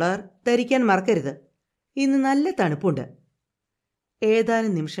 മഫ്ലർ ധരിക്കാൻ മറക്കരുത്. ഇന്ന് നല്ല തണുപ്പുണ്ട്.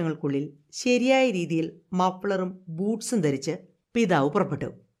 ഏതാനും നിമിഷങ്ങൾക്കുള്ളിൽ ശരിയായ രീതിയിൽ മഫ്ലറും ബൂട്ട്സും ധരിച്ച് പിതാവ് പുറപ്പെട്ടു.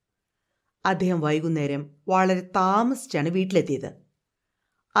 അദ്ദേഹം വൈകുന്നേരം വളരെ താമസിച്ചാണ് വീട്ടിലെത്തിയത്.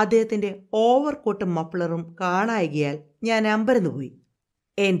 അദ്ദേഹത്തിൻ്റെ ഓവർകോട്ടും മഫ്ലറും കാണായികയാൽ ഞാൻ അമ്പരന്നുപോയി.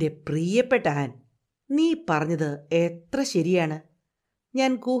 എൻ്റെ പ്രിയപ്പെട്ട ആൻ, നീ പറഞ്ഞത് എത്ര ശരിയാണ്.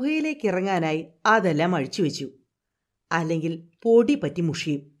 ഞാൻ ഗുഹയിലേക്ക് ഇറങ്ങാനായി അതെല്ലാം അഴിച്ചുവെച്ചു. അല്ലെങ്കിൽ പൊടി പറ്റി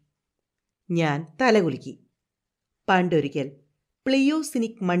മുഷിയും. ഞാൻ തലകുലുക്കി. പണ്ടൊരിക്കൽ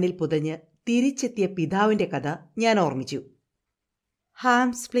പ്ലിയോസിനിക് മണ്ണിൽ പുതഞ്ഞ് തിരിച്ചെത്തിയ പിതാവിൻ്റെ കഥ ഞാൻ ഓർമ്മിച്ചു.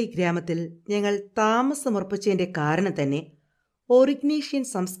 ഹാംസ്ഫ്ലി ഗ്രാമത്തിൽ ഞങ്ങൾ താമസമുറപ്പിച്ചതിൻ്റെ കാരണം തന്നെ ഒറിഗ്നേഷ്യൻ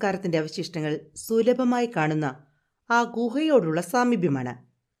സംസ്കാരത്തിൻ്റെ അവശിഷ്ടങ്ങൾ സുലഭമായി കാണുന്ന ആ ഗുഹയോടുള്ള സാമീപ്യമാണ്.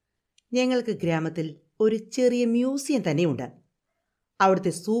 ഞങ്ങൾക്ക് ഗ്രാമത്തിൽ ഒരു ചെറിയ മ്യൂസിയം തന്നെയുണ്ട്.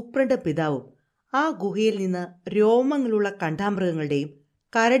 അവിടുത്തെ സൂപ്രണ്ട് പിതാവും ആ ഗുഹയിൽ നിന്ന് രോമങ്ങളുള്ള കണ്ടാമൃഗങ്ങളുടെയും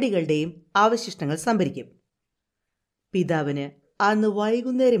കരടികളുടെയും അവശിഷ്ടങ്ങൾ സംഭരിക്കും. പിതാവിന് അന്ന്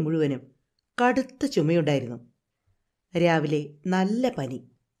വൈകുന്നേരം മുഴുവനും കടുത്ത ചുമയുണ്ടായിരുന്നു. രാവിലെ നല്ല പനി.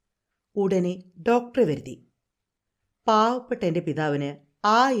 ഉടനെ ഡോക്ടറെ വരുത്തി. പാവപ്പെട്ട എൻ്റെ പിതാവിന്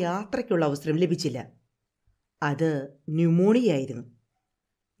ആ യാത്രയ്ക്കുള്ള അവസരം ലഭിച്ചില്ല. അത് ന്യൂമോണിയായിരുന്നു.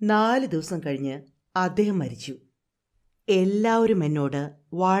 4 ദിവസം കഴിഞ്ഞ് അദ്ദേഹം മരിച്ചു. എല്ലാവരും എന്നോട്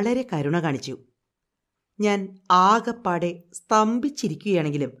വളരെ കരുണ കാണിച്ചു. ഞാൻ ആകപ്പാടെ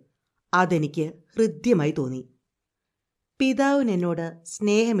സ്തംഭിച്ചിരിക്കുകയാണെങ്കിലും അതെനിക്ക് ഹൃദ്യമായി തോന്നി. പിതാവിന് എന്നോട്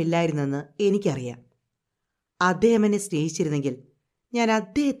സ്നേഹമില്ലായിരുന്നെന്ന് എനിക്കറിയാം. അദ്ദേഹം എന്നെ സ്നേഹിച്ചിരുന്നെങ്കിൽ ഞാൻ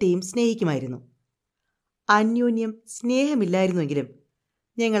അദ്ദേഹത്തെയും സ്നേഹിക്കുമായിരുന്നു. അന്യോന്യം സ്നേഹമില്ലായിരുന്നുവെങ്കിലും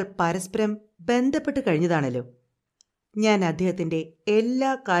ഞങ്ങൾ പരസ്പരം ബന്ധപ്പെട്ട് കഴിഞ്ഞതാണല്ലോ. ഞാൻ അദ്ദേഹത്തിൻ്റെ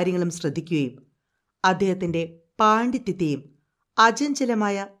എല്ലാ കാര്യങ്ങളും ശ്രദ്ധിക്കുകയും അദ്ദേഹത്തിൻ്റെ പാണ്ഡിത്യത്തെയും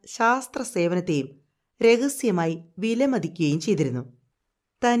അചഞ്ചലമായ ശാസ്ത്ര സേവനത്തെയും രഹസ്യമായി വിലമതിക്കുകയും ചെയ്തിരുന്നു.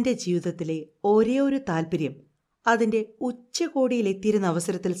 തൻ്റെ ജീവിതത്തിലെ ഒരേ ഒരു താൽപ്പര്യം അതിൻ്റെ ഉച്ചകോടിയിലെത്തിയിരുന്ന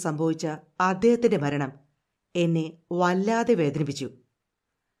അവസരത്തിൽ സംഭവിച്ച അദ്ദേഹത്തിൻ്റെ മരണം എന്നെ വല്ലാതെ വേദനിപ്പിച്ചു.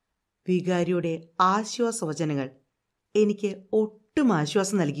 വികാരിയുടെ ആശ്വാസവചനങ്ങൾ എനിക്ക് ഒട്ടും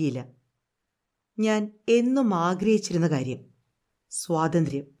ആശ്വാസം നൽകിയില്ല. ഞാൻ എന്നും ആഗ്രഹിച്ചിരുന്ന കാര്യം,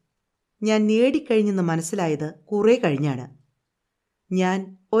 സ്വാതന്ത്ര്യം, ഞാൻ നേടിക്കഴിഞ്ഞെന്ന് മനസ്സിലായത് കുറേ കഴിഞ്ഞാണ്. ഞാൻ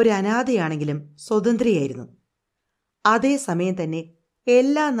ഒരനാഥയാണെങ്കിലും സ്വതന്ത്രയായിരുന്നു. അതേസമയം തന്നെ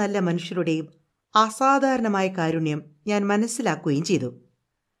എല്ലാ നല്ല മനുഷ്യരുടെയും അസാധാരണമായ കാരുണ്യം ഞാൻ മനസ്സിലാക്കുകയും ചെയ്തു.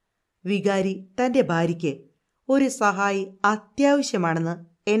 വികാരി തൻ്റെ ഭാര്യയ്ക്ക് ഒരു സഹായി അത്യാവശ്യമാണെന്ന്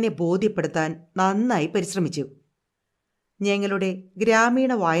എന്നെ ബോധ്യപ്പെടുത്താൻ നന്നായി പരിശ്രമിച്ചു. ഞങ്ങളുടെ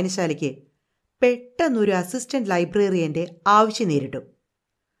ഗ്രാമീണ വായനശാലയ്ക്ക് പെട്ടെന്നൊരു അസിസ്റ്റന്റ് ലൈബ്രറിയൻ്റെ ആവശ്യം നേരിട്ടു.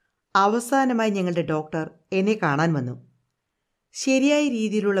 അവസാനമായി ഞങ്ങളുടെ ഡോക്ടർ എന്നെ കാണാൻ വന്നു. ശരിയായ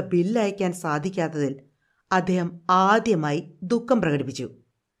രീതിയിലുള്ള ബില്ല് അയക്കാൻ സാധിക്കാത്തതിൽ അദ്ദേഹം ആദ്യമായി ദുഃഖം പ്രകടിപ്പിച്ചു.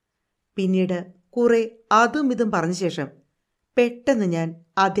 പിന്നീട് കുറെ അതും ഇതും പറഞ്ഞ ശേഷം പെട്ടെന്ന് ഞാൻ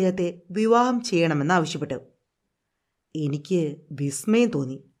അദ്ദേഹത്തെ വിവാഹം ചെയ്യണമെന്ന് ആവശ്യപ്പെട്ടു. എനിക്ക് വിസ്മയം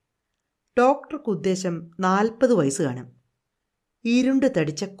തോന്നി. ഡോക്ടർക്ക് ഉദ്ദേശം 40 വയസ്സ് കാണും. ഇരുണ്ട്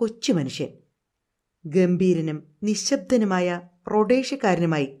തടിച്ച കൊച്ചു മനുഷ്യൻ. ഗംഭീരനും നിശബ്ദനുമായ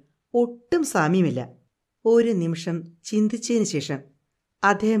റൊഡേഷ്യക്കാരനുമായി ഒട്ടും സാമ്യമില്ല. ഒരു നിമിഷം ചിന്തിച്ചതിന് ശേഷം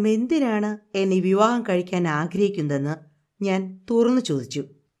അദ്ദേഹം എന്തിനാണ് എന്നെ വിവാഹം കഴിക്കാൻ ആഗ്രഹിക്കുന്നതെന്ന് ഞാൻ തുറന്നു ചോദിച്ചു.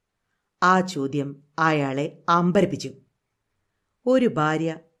 ആ ചോദ്യം അയാളെ അമ്പരപ്പിച്ചു. ഒരു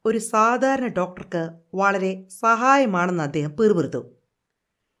ഭാര്യ ഒരു സാധാരണ ഡോക്ടർക്ക് വളരെ സഹായമാണെന്ന് അദ്ദേഹം പിറുപിറുത്തു.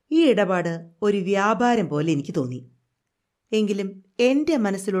 ഈ ഇടപാട് ഒരു വ്യാപാരം പോലെ എനിക്ക് തോന്നി. എങ്കിലും എൻ്റെ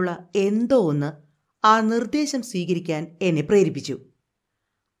മനസ്സിലുള്ള എന്തോ ഒന്ന് ആ നിർദ്ദേശം സ്വീകരിക്കാൻ എന്നെ പ്രേരിപ്പിച്ചു.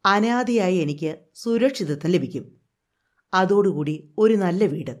 അനാദിയായി എനിക്ക് സുരക്ഷിതത്വം ലഭിക്കും. അതോടുകൂടി ഒരു നല്ല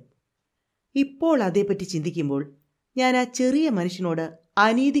വീട്. ഇപ്പോൾ അതേപ്പറ്റി ചിന്തിക്കുമ്പോൾ ഞാൻ ആ ചെറിയ മനുഷ്യനോട്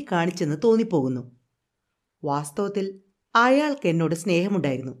അനീതി കാണിച്ചെന്ന് തോന്നിപ്പോകുന്നു. വാസ്തവത്തിൽ അയാൾക്ക് എന്നോട്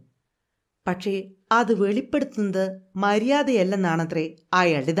സ്നേഹമുണ്ടായിരുന്നു. പക്ഷേ അത് വെളിപ്പെടുത്തുന്നത് മര്യാദയല്ലെന്നാണത്രേ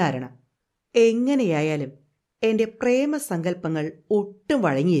അയാളുടെ ധാരണ. എങ്ങനെയായാലും എൻ്റെ പ്രേമസങ്കല്പങ്ങൾ ഒട്ടും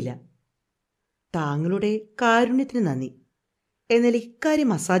വഴങ്ങിയില്ല. താങ്കളുടെ കാരുണ്യത്തിന് നന്ദി. എന്നാൽ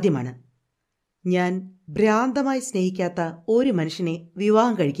ഇക്കാര്യം അസാധ്യമാണ്. ഞാൻ ഭ്രാന്തമായി സ്നേഹിക്കാത്ത ഒരു മനുഷ്യനെ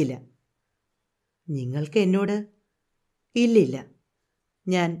വിവാഹം കഴിക്കില്ല. നിങ്ങൾക്ക് എന്നോട്? ഇല്ലില്ല,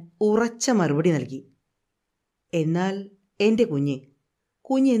 ഞാൻ ഉറച്ച മറുപടി നൽകി. എന്നാൽ എൻ്റെ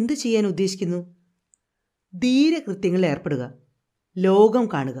കുഞ്ഞ് എന്തു ചെയ്യാൻ ഉദ്ദേശിക്കുന്നു? ധീരകൃത്യങ്ങളിൽ ഏർപ്പെടുക, ലോകം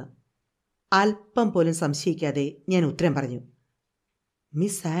കാണുക. അല്പം പോലും സംശയിക്കാതെ ഞാൻ ഉത്തരം പറഞ്ഞു.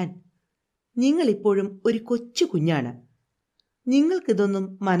 മിസ് ആൻ, നിങ്ങളിപ്പോഴും ഒരു കൊച്ചു കുഞ്ഞാണ്. നിങ്ങൾക്കിതൊന്നും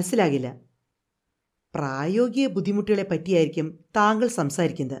മനസ്സിലാകില്ല. പ്രായോഗിക ബുദ്ധിമുട്ടുകളെ പറ്റിയായിരിക്കും താങ്കൾ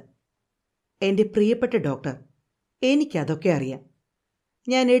സംസാരിക്കുന്നത്. എൻ്റെ പ്രിയപ്പെട്ട ഡോക്ടർ, എനിക്കതൊക്കെ അറിയാം.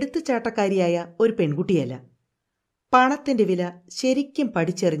 ഞാൻ എടുത്തുചാട്ടക്കാരിയായ ഒരു പെൺകുട്ടിയല്ല. പണത്തിൻ്റെ വില ശരിക്കും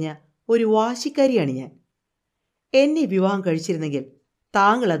പഠിച്ചെറിഞ്ഞ ഒരു വാശിക്കാരിയാണ് ഞാൻ. എന്നെ വിവാഹം കഴിച്ചിരുന്നെങ്കിൽ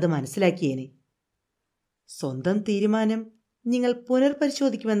താങ്കൾ അത് മനസ്സിലാക്കിയേനെ. സ്വന്തം തീരുമാനം നിങ്ങൾ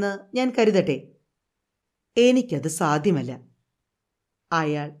പുനർപരിശോധിക്കുമെന്ന് ഞാൻ കരുതട്ടെ. എനിക്കത് സാധ്യമല്ല.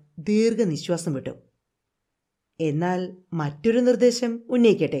 അയാൾ ദീർഘനിശ്വാസം വിട്ടു. എന്നാൽ മറ്റൊരു നിർദ്ദേശം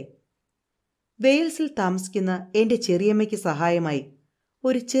ഉന്നയിക്കട്ടെ. വെയിൽസിൽ താമസിക്കുന്ന എൻ്റെ ചെറിയമ്മയ്ക്ക് സഹായമായി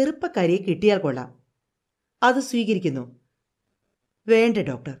ഒരു ചെറുപ്പക്കാരിയെ കിട്ടിയാൽ കൊള്ളാം. അത് സ്വീകരിക്കുന്നു? വേണ്ട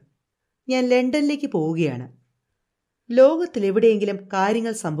ഡോക്ടർ, ഞാൻ ലണ്ടനിലേക്ക് പോവുകയാണ്. ലോകത്തിലെവിടെയെങ്കിലും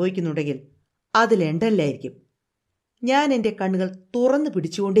കാര്യങ്ങൾ സംഭവിക്കുന്നുണ്ടെങ്കിൽ അത് ലണ്ടനിലായിരിക്കും. ഞാൻ എൻ്റെ കണ്ണുകൾ തുറന്നു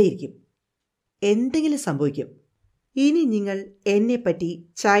പിടിച്ചുകൊണ്ടേയിരിക്കും. എന്തെങ്കിലും സംഭവിക്കും. ഇനി നിങ്ങൾ എന്നെപ്പറ്റി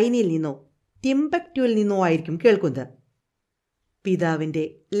ചൈനയിൽ നിന്നോ ടിംബക്ടുവിൽ നിന്നോ ആയിരിക്കും കേൾക്കുന്നത്. പിതാവിൻ്റെ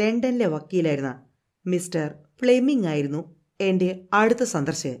ലണ്ടനിലെ വക്കീലായിരുന്ന മിസ്റ്റർ ഫ്ലെമിംഗ് ആയിരുന്നു എൻ്റെ അടുത്ത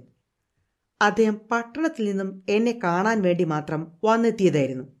സന്ദർശകൻ. അദ്ദേഹം പട്ടണത്തിൽ നിന്നും എന്നെ കാണാൻ വേണ്ടി മാത്രം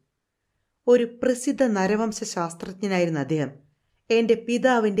വന്നെത്തിയതായിരുന്നു. ഒരു പ്രസിദ്ധ നരവംശ ശാസ്ത്രജ്ഞനായിരുന്ന അദ്ദേഹം എൻ്റെ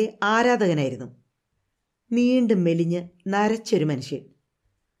പിതാവിൻ്റെ ആരാധകനായിരുന്നു. നീണ്ടും മെലിഞ്ഞ് നരച്ചൊരു മനുഷ്യൻ.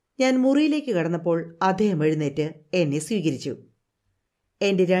 ഞാൻ മുറിയിലേക്ക് കടന്നപ്പോൾ അദ്ദേഹം എഴുന്നേറ്റ് എന്നെ സ്വീകരിച്ചു.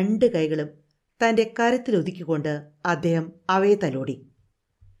 എൻ്റെ 2 കൈകളും തൻ്റെ കരത്തിലൊതുക്കിക്കൊണ്ട് അദ്ദേഹം അവയെ തലോടി.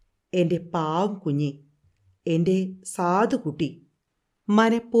 എൻ്റെ പാവം കുഞ്ഞി, എൻ്റെ സാധുകുട്ടി.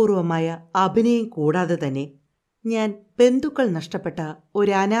 മനഃപൂർവമായ അഭിനയം കൂടാതെ തന്നെ ഞാൻ ബന്ധുക്കൾ നഷ്ടപ്പെട്ട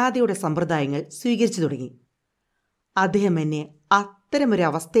ഒരു അനാഥയുടെ സമ്പ്രദായങ്ങൾ സ്വീകരിച്ചു തുടങ്ങി. അദ്ദേഹം എന്നെ അത്തരമൊരു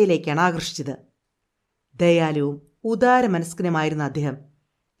അവസ്ഥയിലേക്കാണ് ആകർഷിച്ചത്. ദയാലുവും ഉദാരമനസ്കനുമായിരുന്ന അദ്ദേഹം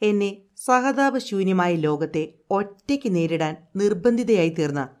എന്നെ സഹതാപശൂന്യമായ ലോകത്തെ ഒറ്റയ്ക്ക് നേരിടാൻ നിർബന്ധിതയായി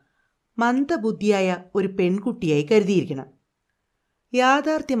തീർന്ന മന്ദബുദ്ധിയായ ഒരു പെൺകുട്ടിയായി കരുതിയിരിക്കണം.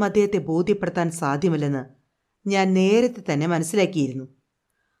 യാഥാർത്ഥ്യം അദ്ദേഹത്തെ ബോധ്യപ്പെടുത്താൻ സാധ്യമല്ലെന്ന് ഞാൻ നേരത്തെ തന്നെ മനസ്സിലാക്കിയിരുന്നു.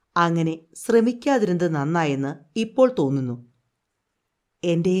 അങ്ങനെ ശ്രമിക്കാതിരുന്നത് നന്നായെന്ന് ഇപ്പോൾ തോന്നുന്നു.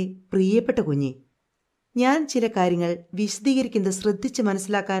 എൻ്റെ പ്രിയപ്പെട്ട കുഞ്ഞെ, ഞാൻ ചില കാര്യങ്ങൾ വിശദീകരിക്കുന്നത് ശ്രദ്ധിച്ച്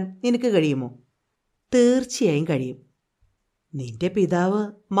മനസ്സിലാക്കാൻ നിനക്ക് കഴിയുമോ? തീർച്ചയായും കഴിയും. നിന്റെ പിതാവ്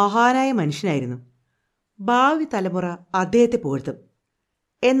മഹാനായ മനുഷ്യനായിരുന്നു. ഭാവി തലമുറ അദ്ദേഹത്തെ പുകഴ്ത്തും.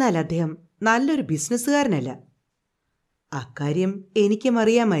 എന്നാൽ അദ്ദേഹം നല്ലൊരു ബിസിനസ്സുകാരനല്ല. അക്കാര്യം എനിക്കും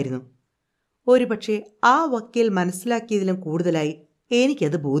അറിയാമായിരുന്നു. ഒരുപക്ഷെ ആ വക്കീൽ മനസ്സിലാക്കിയതിലും കൂടുതലായി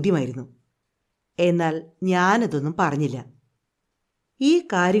എനിക്കത് ബോധ്യമായിരുന്നു. എന്നാൽ ഞാനതൊന്നും പറഞ്ഞില്ല. ഈ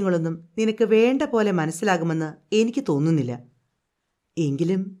കാര്യങ്ങളൊന്നും നിനക്ക് വേണ്ട പോലെ മനസ്സിലാകുമെന്ന് എനിക്ക് തോന്നുന്നില്ല.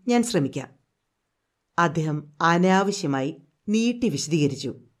 എങ്കിലും ഞാൻ ശ്രമിക്കാം. അദ്ദേഹം അനാവശ്യമായി നീട്ടി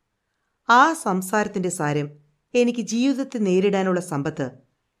വിശദീകരിച്ചു. ആ സംസാരത്തിൻ്റെ സാരം എനിക്ക് ജീവിതത്തിൽ നേരിടാനുള്ള സമ്പത്ത്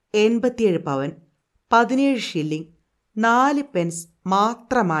 87 പവൻ 17 ഷില്ലിംഗ് 4 പെൻസ്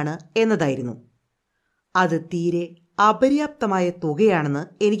മാത്രമാണ് എന്നതായിരുന്നു. അത് തീരെ അപര്യാപ്തമായ തുകയാണെന്ന്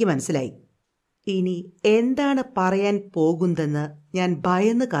എനിക്ക് മനസ്സിലായി. ഇനി എന്താണ് പറയാൻ പോകുന്നതെന്ന് ഞാൻ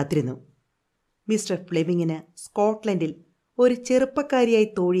ഭയന്ന് കാത്തിരുന്നു. മിസ്റ്റർ ഫ്ലെമിങ്ങിന് സ്കോട്ട്ലൻഡിൽ ഒരു ചെറുപ്പക്കാരിയായി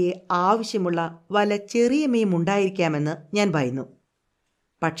തോഴിയെ ആവശ്യമുള്ള വല്ല ചെറിയമയും ഉണ്ടായിരിക്കാമെന്ന് ഞാൻ ഭയന്നു.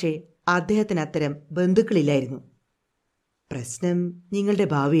 പക്ഷേ അദ്ദേഹത്തിന് അത്തരം ബന്ധുക്കളില്ലായിരുന്നു. പ്രശ്നം നിങ്ങളുടെ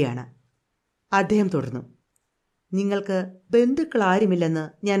ഭാവിയാണ്. അദ്ദേഹം തുടർന്നു. നിങ്ങൾക്ക് ബന്ധുക്കളാരുമില്ലെന്ന്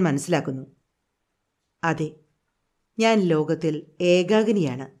ഞാൻ മനസ്സിലാക്കുന്നു. അതെ, ഞാൻ ലോകത്തിൽ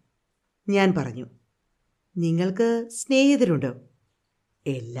ഏകാകിനിയാണ്. ഞാൻ പറഞ്ഞു. നിങ്ങൾക്ക് സ്നേഹിതരുണ്ടോ?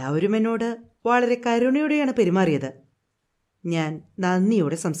 എല്ലാവരും എന്നോട് വളരെ കരുണയോടെയാണ് പെരുമാറിയത്. ഞാൻ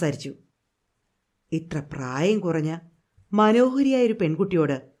നന്ദിയോടെ സംസാരിച്ചു. ഇത്ര പ്രായം കുറഞ്ഞ മനോഹരിയായൊരു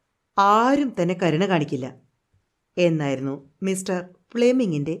പെൺകുട്ടിയോട് ആരും തന്നെ കരുണ കാണിക്കില്ല എന്നായിരുന്നു മിസ്റ്റർ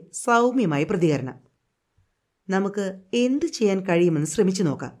ഫ്ലെമിങ്ങിൻ്റെ സൗമ്യമായ പ്രതികരണം. നമുക്ക് എന്തു ചെയ്യാൻ കഴിയുമെന്ന് ശ്രമിച്ചു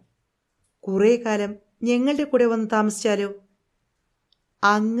നോക്കാം. കുറേ കാലം ഞങ്ങളുടെ കൂടെ വന്ന് താമസിച്ചാലോ?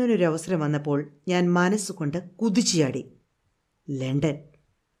 അങ്ങനൊരവസരം വന്നപ്പോൾ ഞാൻ മനസ്സുകൊണ്ട് കുതിച്ചു ചാടി. ലണ്ടൻ,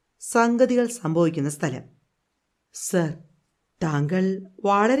 സംഗതികൾ സംഭവിക്കുന്ന സ്ഥലം. സർ, താങ്കൾ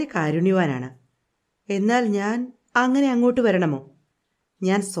വളരെ കാരുണ്യവാനാണ്. എന്നാൽ ഞാൻ അങ്ങനെ അങ്ങോട്ട് വരണമോ?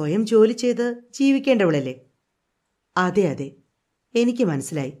 ഞാൻ സ്വയം ജോലി ചെയ്ത് ജീവിക്കേണ്ടവളല്ലേ? അതെ അതെ, എനിക്ക്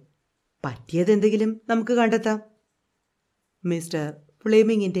മനസ്സിലായി. പറ്റിയതെന്തെങ്കിലും നമുക്ക് കണ്ടെത്താം. മിസ്റ്റർ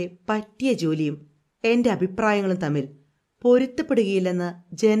ഫ്ലെമിങ്ങിൻ്റെ പറ്റിയ ജോലിയും എൻ്റെ അഭിപ്രായങ്ങളും തമ്മിൽ പൊരുത്തപ്പെടുകയില്ലെന്ന്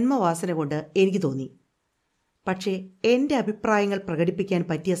ജന്മവാസന കൊണ്ട് എനിക്ക് തോന്നി. പക്ഷേ എൻ്റെ അഭിപ്രായങ്ങൾ പ്രകടിപ്പിക്കാൻ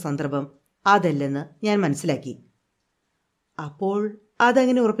പറ്റിയ സന്ദർഭം അതല്ലെന്ന് ഞാൻ മനസ്സിലാക്കി. അപ്പോൾ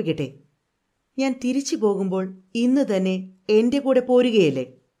അതങ്ങനെ ഉറപ്പിക്കട്ടെ. ഞാൻ തിരിച്ചു പോകുമ്പോൾ ഇന്ന് തന്നെ എൻ്റെ കൂടെ പോരുകയല്ലേ?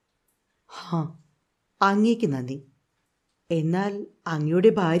 അങ്ങേക്ക് നന്ദി. എന്നാൽ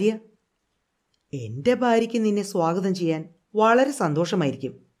അങ്ങയുടെ ഭാര്യ? എൻ്റെ ഭാര്യയ്ക്ക് നിന്നെ സ്വാഗതം ചെയ്യാൻ വളരെ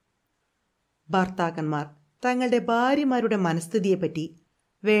സന്തോഷമായിരിക്കും. ഭർത്താക്കന്മാർ തങ്ങളുടെ ഭാര്യമാരുടെ മനസ്ഥിതിയെപ്പറ്റി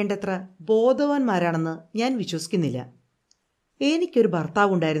വേണ്ടത്ര ബോധവാന്മാരാണെന്ന് ഞാൻ വിശ്വസിക്കുന്നില്ല. എനിക്കൊരു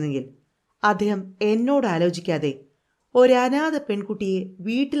ഭർത്താവുണ്ടായിരുന്നെങ്കിൽ അദ്ദേഹം എന്നോട് ആലോചിക്കാതെ ഒരനാഥ പെൺകുട്ടിയെ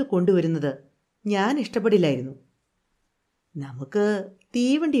വീട്ടിൽ കൊണ്ടുവരുന്നത് ഞാൻ ഇഷ്ടപ്പെടില്ലായിരുന്നു. നമുക്ക്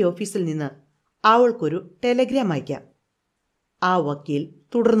തീവണ്ടി ഓഫീസിൽ നിന്ന് അവൾക്കൊരു ടെലഗ്രാം അയക്കാം, ആ വക്കീൽ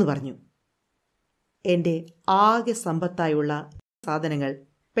തുടർന്നു പറഞ്ഞു. എൻ്റെ ആകെ സമ്പത്തായുള്ള സാധനങ്ങൾ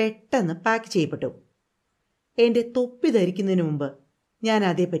പെട്ടെന്ന് പാക്ക് ചെയ്യപ്പെട്ടു. എൻ്റെ തൊപ്പി ധരിക്കുന്നതിന് മുമ്പ് ഞാൻ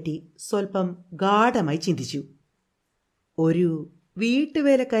അതേപ്പറ്റി സ്വല്പം ഗാഢമായി ചിന്തിച്ചു. ഒരു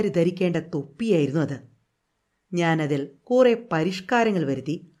വീട്ടുവേലക്കാരി ധരിക്കേണ്ട തൊപ്പിയായിരുന്നു അത്. ഞാനതിൽ കുറേ പരിഷ്കാരങ്ങൾ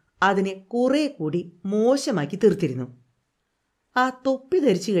വരുത്തി അതിനെ കുറേ കൂടി മോശമാക്കി തീർത്തിരുന്നു. ആ തൊപ്പി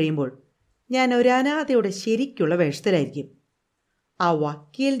ധരിച്ചു കഴിയുമ്പോൾ ഞാൻ ഒരനാഥയുടെ ശരിക്കുള്ള വേഷത്തിലായിരിക്കും. ആ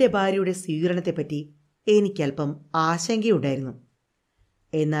വക്കീലിൻ്റെ ഭാര്യയുടെ സ്വീകരണത്തെപ്പറ്റി എനിക്കല്പം ആശങ്കയുണ്ടായിരുന്നു.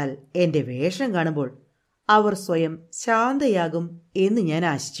 എന്നാൽ എൻ്റെ വേഷം കാണുമ്പോൾ അവർ സ്വയം ശാന്തയാകും എന്ന് ഞാൻ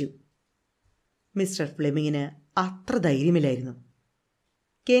ആശിച്ചു. മിസ്റ്റർ ഫ്ലെമിങ്ങിന് അത്ര ധൈര്യമില്ലായിരുന്നു.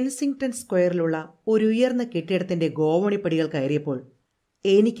 കെൻസിംഗ്ടൺ സ്ക്വയറിലുള്ള ഒരു ഉയർന്ന കെട്ടിടത്തിൻ്റെ ഗോവണിപ്പടികൾ കയറിയപ്പോൾ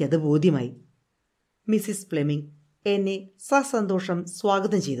എനിക്കത് ബോധ്യമായി. മിസ്സിസ് ഫ്ലെമിങ് എന്നെ സസന്തോഷം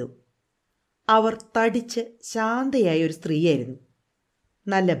സ്വാഗതം ചെയ്തു. അവർ തടിച്ച് ശാന്തയായ ഒരു സ്ത്രീയായിരുന്നു.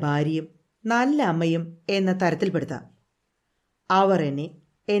 നല്ല ഭാര്യയും നല്ല അമ്മയും എന്ന തരത്തിൽപ്പെടുത്താം. അവർ എന്നെ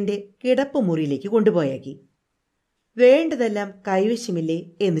എൻ്റെ കിടപ്പുമുറിയിലേക്ക് കൊണ്ടുപോയാക്കി. വേണ്ടതെല്ലാം കൈവശമില്ലേ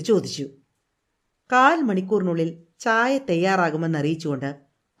എന്ന് ചോദിച്ചു. 1/4 മണിക്കൂറിനുള്ളിൽ ചായ തയ്യാറാകുമെന്നറിയിച്ചുകൊണ്ട്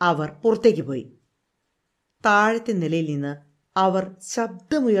അവർ പുറത്തേക്ക് പോയി. താഴത്തെ നിലയിൽ നിന്ന് അവർ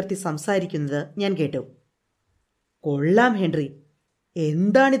ശബ്ദമുയർത്തി സംസാരിക്കുന്നത് ഞാൻ കേട്ടു. കൊള്ളാം ഹെൻറി,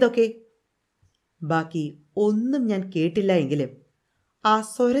 എന്താണിതൊക്കെ? ബാക്കി ഒന്നും ഞാൻ കേട്ടില്ല എങ്കിലും ആ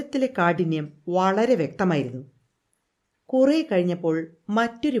സ്വരത്തിലെ കാഠിന്യം വളരെ വ്യക്തമായിരുന്നു. കുറെ കഴിഞ്ഞപ്പോൾ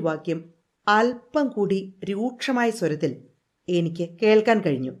മറ്റൊരു വാക്യം അല്പം കൂടി രൂക്ഷമായ സ്വരത്തിൽ എനിക്ക് കേൾക്കാൻ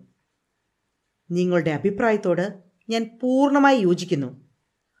കഴിഞ്ഞു. നിങ്ങളുടെ അഭിപ്രായത്തോട് ഞാൻ പൂർണ്ണമായി യോജിക്കുന്നു.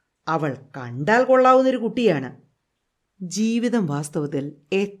 അവൾ കണ്ടാൽ കൊള്ളാവുന്നൊരു കുട്ടിയാണ്. ജീവിതം വാസ്തവത്തിൽ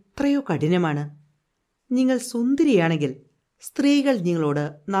എത്രയോ കഠിനമാണ്. നിങ്ങൾ സുന്ദരിയാണെങ്കിൽ സ്ത്രീകൾ നിങ്ങളോട്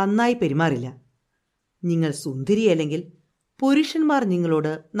നന്നായി പെരുമാറില്ല. നിങ്ങൾ സുന്ദരിയല്ലെങ്കിൽ പുരുഷന്മാർ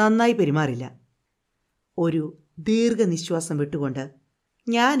നിങ്ങളോട് നന്നായി പെരുമാറില്ല. ഒരു ദീർഘനിശ്വാസം വിട്ടുകൊണ്ട്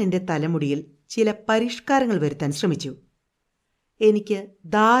ഞാൻ എൻ്റെ തലമുടിയിൽ ചില പരിഷ്കാരങ്ങൾ വരുത്താൻ ശ്രമിച്ചു. എനിക്ക്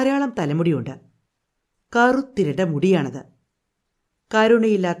ധാരാളം തലമുടിയുണ്ട്. കറുത്തിരട്ട മുടിയാണത്.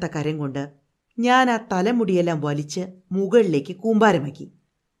 കരുണയില്ലാത്ത കരം കൊണ്ട് ഞാൻ ആ തലമുടിയെല്ലാം വലിച്ച് മുകളിലേക്ക് കൂമ്പാരമാക്കി.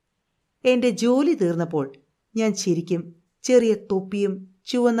 എൻ്റെ ജോലി തീർന്നപ്പോൾ ഞാൻ ശരിക്കും ചെറിയ തൊപ്പിയും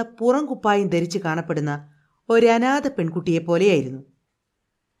ചുവന്ന പുറംകുപ്പായും ധരിച്ച് കാണപ്പെടുന്ന ഒരനാഥ പെൺകുട്ടിയെപ്പോലെയായിരുന്നു.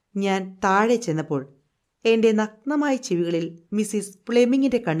 ഞാൻ താഴെ ചെന്നപ്പോൾ എൻ്റെ നഗ്നമായ ചെവികളിൽ മിസ്സിസ്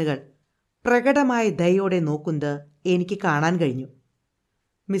ഫ്ലെമിങ്ങിൻ്റെ കണ്ണുകൾ പ്രകടമായ ദയോടെ നോക്കുന്നത് എനിക്ക് കാണാൻ കഴിഞ്ഞു.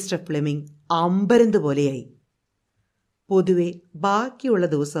 മിസ്റ്റർ ഫ്ലെമിങ് അമ്പരന്ത് പോലെയായി. പൊതുവെ ബാക്കിയുള്ള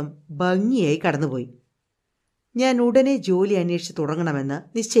ദിവസം ഭംഗിയായി കടന്നുപോയി. ഞാൻ ഉടനെ ജോലി അന്വേഷിച്ച് തുടങ്ങണമെന്ന്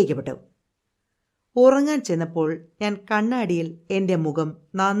നിശ്ചയിക്കപ്പെട്ടു. ഉറങ്ങാൻ ചെന്നപ്പോൾ ഞാൻ കണ്ണാടിയിൽ എൻ്റെ മുഖം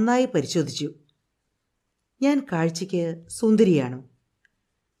നന്നായി പരിശോധിച്ചു. ഞാൻ കാഴ്ചയ്ക്ക് സുന്ദരിയാണോ?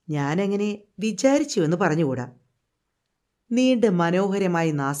 ഞാനെങ്ങനെ വിചാരിച്ചുവെന്ന് പറഞ്ഞുകൂടാ. നീണ്ട മനോഹരമായ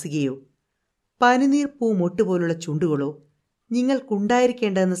നാസികയോ പനിനീർ പൂ മൊട്ടുപോലുള്ള ചുണ്ടുകളോ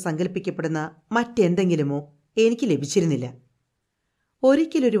നിങ്ങൾക്കുണ്ടായിരിക്കേണ്ടതെന്ന് സങ്കല്പിക്കപ്പെടുന്ന മറ്റെന്തെങ്കിലുമോ എനിക്ക് ലഭിച്ചിരുന്നില്ല.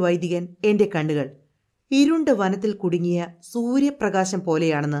 ഒരിക്കലൊരു വൈദികൻ എൻ്റെ കണ്ണുകൾ ഇരുണ്ട വനത്തിൽ കുടുങ്ങിയ സൂര്യപ്രകാശം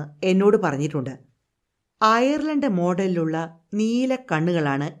പോലെയാണെന്ന് എന്നോട് പറഞ്ഞിട്ടുണ്ട്. അയർലൻഡ് മോഡലിലുള്ള നീല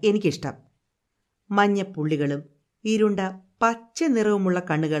കണ്ണുകളാണ് എനിക്കിഷ്ടം. മഞ്ഞപ്പുള്ളികളും ഇരുണ്ട പച്ച നിറവുമുള്ള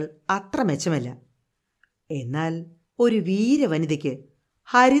കണ്ണുകൾ അത്ര മെച്ചമല്ല. എന്നാൽ ഒരു വീരവനിതയ്ക്ക്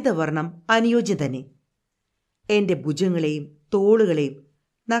ഹരിതവർണം അനുയോജ്യം തന്നെ. എൻ്റെ ഭുജങ്ങളെയും തോളുകളെയും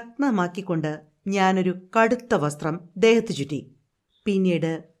നഗ്നമാക്കിക്കൊണ്ട് ഞാനൊരു കടുത്ത വസ്ത്രം ദേഹത്ത് ചുറ്റി.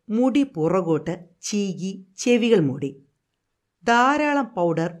 പിന്നീട് മുടി പുറകോട്ട് ചീകി ചെവികൾ മൂടി. ധാരാളം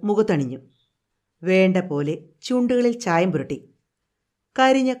പൗഡർ മുഖത്തണിഞ്ഞു. വേണ്ട പോലെ ചുണ്ടുകളിൽ ചായം പുരട്ടി.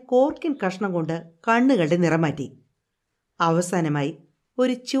 കരിഞ്ഞ കോർക്കിൻ കഷ്ണം കൊണ്ട് കണ്ണുകളുടെ നിറം മാറ്റി. അവസാനമായി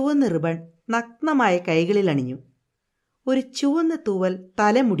ഒരു ചുവന്ന റിബൺ നഗ്നമായ കൈകളിൽ അണിഞ്ഞു. ഒരു ചുവന്ന തൂവൽ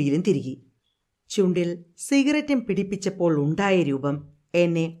തലമുടിയിലും തിരുകി. ചുണ്ടിൽ സിഗരറ്റും പിടിപ്പിച്ചപ്പോൾ ഉണ്ടായ രൂപം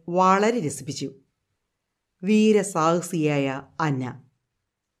എന്നെ വളരെ രസിപ്പിച്ചു. വീരസാഹസിയായ അന്ന.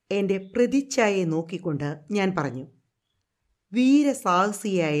 എൻ്റെ പ്രതിച്ഛായയെ നോക്കിക്കൊണ്ട് ഞാൻ പറഞ്ഞു,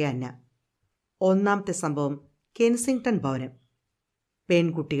 വീരസാഹസിയായ അന്ന. ഒന്നാമത്തെ സംഭവം കെൻസിംഗ്ടൺ ഭവനം.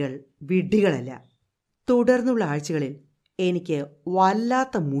 പെൺകുട്ടികൾ വിഡ്ഢികളല്ല. തുടർന്നുള്ള ആഴ്ചകളിൽ എനിക്ക്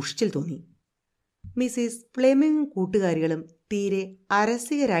വല്ലാത്ത മുഷിച്ചിൽ തോന്നി. മിസ്സിസ് ഫ്ലെമിങ്ങും കൂട്ടുകാരികളും തീരെ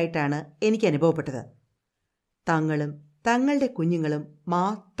അരസികരായിട്ടാണ് എനിക്ക് അനുഭവപ്പെട്ടത്. തങ്ങളും തങ്ങളുടെ കുഞ്ഞുങ്ങളും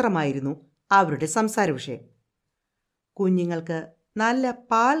മാത്രമായിരുന്നു അവരുടെ സംസാര വിഷയം. കുഞ്ഞുങ്ങൾക്ക് നല്ല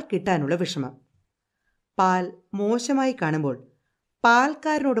പാൽ കിട്ടാനുള്ള വിഷമം, പാൽ മോശമായി കാണുമ്പോൾ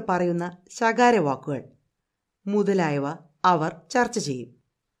പാൽക്കാരനോട് പറയുന്ന ശകാരവാക്കുകൾ മുതലായവ അവർ ചർച്ച ചെയ്യും.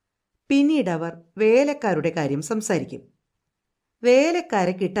 പിന്നീട് അവർ വേലക്കാരുടെ കാര്യം സംസാരിക്കും.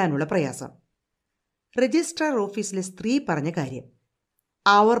 വേലക്കാരെ കിട്ടാനുള്ള പ്രയാസം, രജിസ്ട്രാർ ഓഫീസിലെ സ്ത്രീ പറഞ്ഞ കാര്യം,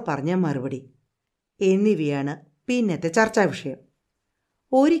 അവർ പറഞ്ഞ മറുപടി എന്നിവയാണ് പിന്നത്തെ ചർച്ചാ വിഷയം.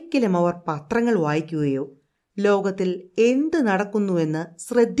 ഒരിക്കലും അവർ പത്രങ്ങൾ വായിക്കുകയോ ലോകത്തിൽ എന്ത് നടക്കുന്നുവെന്ന്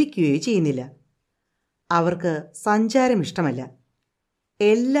ശ്രദ്ധിക്കുകയോ ചെയ്യുന്നില്ല. അവർക്ക് സഞ്ചാരം ഇഷ്ടമല്ല.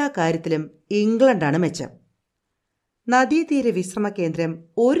 എല്ലാ കാര്യത്തിലും ഇംഗ്ലണ്ടാണ് മെച്ചം. നദീതീര വിശ്രമ കേന്ദ്രം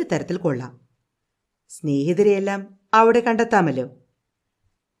ഒരു തരത്തിൽ കൊള്ളാം. സ്നേഹിതരെയെല്ലാം അവിടെ കണ്ടെത്താമല്ലോ.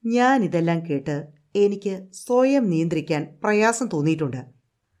 ഞാനിതെല്ലാം കേട്ട് എനിക്ക് സ്വയം നിയന്ത്രിക്കാൻ പ്രയാസം തോന്നിയിട്ടുണ്ട്.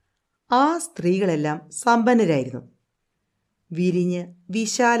 ആ സ്ത്രീകളെല്ലാം സമ്പന്നരായിരുന്നു. വിരിഞ്ഞ്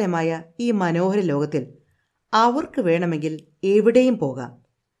വിശാലമായ ഈ മനോഹര ലോകത്തിൽ അവർക്ക് വേണമെങ്കിൽ എവിടെയും പോകാം.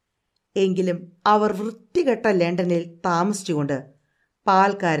 എങ്കിലും അവർ വൃത്തികെട്ട ലണ്ടനിൽ താമസിച്ചുകൊണ്ട്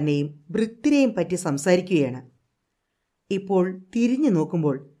പാൽക്കാരനെയും വൃത്തിരെയും പറ്റി സംസാരിക്കുകയാണ്. ഇപ്പോൾ തിരിഞ്ഞു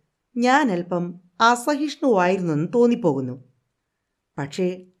നോക്കുമ്പോൾ ഞാൻ അല്പം അസഹിഷ്ണുവായിരുന്നെന്ന് തോന്നിപ്പോകുന്നു. പക്ഷേ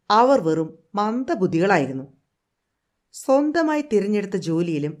അവർ വെറും മന്ദബുദ്ധികളായിരുന്നു. സ്വന്തമായി തിരഞ്ഞെടുത്ത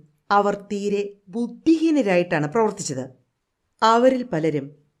ജോലിയിലും അവർ തീരെ ബുദ്ധിഹീനരായിട്ടാണ് പ്രവർത്തിച്ചത്. അവരിൽ പലരും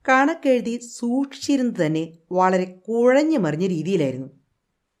കണക്കെഴുതി സൂക്ഷിച്ചിരുന്നത് തന്നെ വളരെ കുഴഞ്ഞു മറിഞ്ഞ രീതിയിലായിരുന്നു.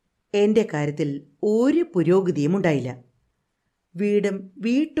 എൻ്റെ കാര്യത്തിൽ ഒരു പുരോഗതിയും ഉണ്ടായില്ല. വീടും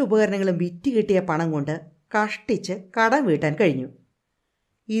വീട്ടുപകരണങ്ങളും വിറ്റുകിട്ടിയ പണം കൊണ്ട് കഷ്ടിച്ച് കടം വീട്ടാൻ കഴിഞ്ഞു.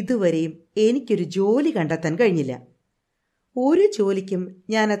 ഇതുവരെയും എനിക്കൊരു ജോലി കണ്ടെത്താൻ കഴിഞ്ഞില്ല. ഒരു ജോലിക്കും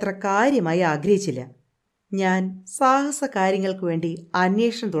ഞാൻ അത്ര കാര്യമായി ആഗ്രഹിച്ചില്ല. ഞാൻ സാഹസ കാര്യങ്ങൾക്ക് വേണ്ടി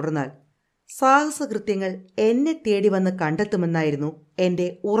അന്വേഷണം തുടർന്നാൽ സാഹസകൃത്യങ്ങൾ എന്നെ തേടി വന്ന് കണ്ടെത്തുമെന്നായിരുന്നു എൻ്റെ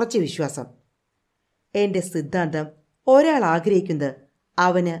ഉറച്ച വിശ്വാസം. എൻ്റെ സിദ്ധാന്തം ഒരാൾ ആഗ്രഹിക്കുന്നത്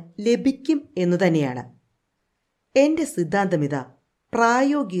അവന് ലഭിക്കും എന്നു തന്നെയാണ്. എൻ്റെ സിദ്ധാന്തം ഇതാ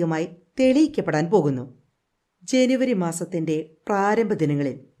പ്രായോഗികമായി തെളിയിക്കപ്പെടാൻ പോകുന്നു. ജനുവരി മാസത്തിൻ്റെ പ്രാരംഭ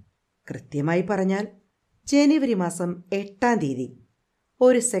ദിനങ്ങളിൽ, കൃത്യമായി പറഞ്ഞാൽ ജനുവരി മാസം 8-ാം തീയതി,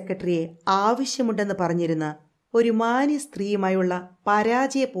 ഒരു സെക്രട്ടറിയെ ആവശ്യമുണ്ടെന്ന് പറഞ്ഞിരുന്ന ഒരു മാന്യ സ്ത്രീയുമായുള്ള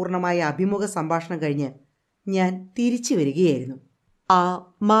പരാജയപൂർണമായ അഭിമുഖ സംഭാഷണം കഴിഞ്ഞ് ഞാൻ തിരിച്ചു വരികയായിരുന്നു. ആ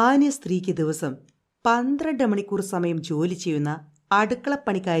മാന്യ സ്ത്രീക്ക് ദിവസം 12 മണിക്കൂർ സമയം ജോലി ചെയ്യുന്ന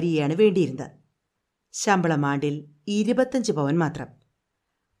അടുക്കളപ്പണിക്കാരിയെയാണ് വേണ്ടിയിരുന്നത്. ശമ്പളം ആണ്ടിൽ 25 പവൻ മാത്രം.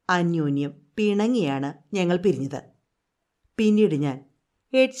 അന്യോന്യം പിണങ്ങിയാണ് ഞങ്ങൾ പിരിഞ്ഞത്. പിന്നീട് ഞാൻ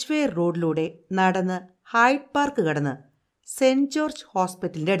എഡ്ജ്വെയർ റോഡിലൂടെ നടന്ന് ഹൈഡ് പാർക്ക് കടന്ന് സെൻറ് ജോർജ്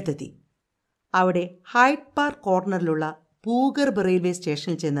ഹോസ്പിറ്റലിൻ്റെ അടുത്തെത്തി. അവിടെ ഹൈഡ് പാർക്ക് കോർണറിലുള്ള ഭൂഗർഭ റെയിൽവേ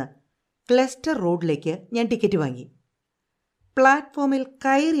സ്റ്റേഷനിൽ ചെന്ന് ക്ലസ്റ്റർ റോഡിലേക്ക് ഞാൻ ടിക്കറ്റ് വാങ്ങി. പ്ലാറ്റ്ഫോമിൽ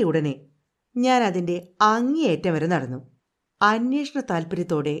കയറിയ ഉടനെ ഞാൻ അതിൻ്റെ അങ്ങേയറ്റം വരെ നടന്നു. അന്വേഷണ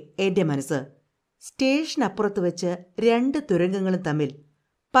താൽപ്പര്യത്തോടെ എൻ്റെ മനസ്സ് സ്റ്റേഷനപ്പുറത്ത് വെച്ച് 2 തുരങ്കങ്ങളും തമ്മിൽ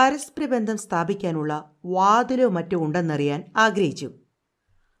പരസ്പരബന്ധം സ്ഥാപിക്കാനുള്ള വാതിലോ മറ്റോ ഉണ്ടെന്നറിയാൻ ആഗ്രഹിച്ചു.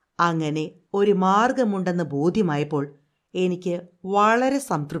 അങ്ങനെ ഒരു മാർഗമുണ്ടെന്ന് ബോധ്യമായപ്പോൾ എനിക്ക് വളരെ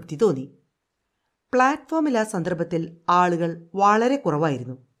സംതൃപ്തി തോന്നി. പ്ലാറ്റ്ഫോമിൽ ആ സന്ദർഭത്തിൽ ആളുകൾ വളരെ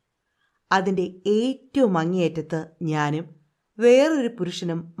കുറവായിരുന്നു. അതിൻ്റെ ഏറ്റവും അങ്ങേയറ്റത്ത് ഞാനും വേറൊരു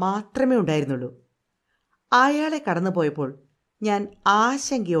പുരുഷനും മാത്രമേ ഉണ്ടായിരുന്നുള്ളൂ. അയാളെ കടന്നുപോയപ്പോൾ ഞാൻ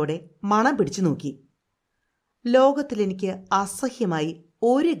ആശങ്കയോടെ മണം പിടിച്ചു നോക്കി. ലോകത്തിലെനിക്ക് അസഹ്യമായി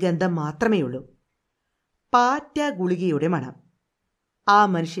ഒരു ഗന്ധം മാത്രമേയുള്ളൂ, പാറ്റ ഗുളികയുടെ മണം. ആ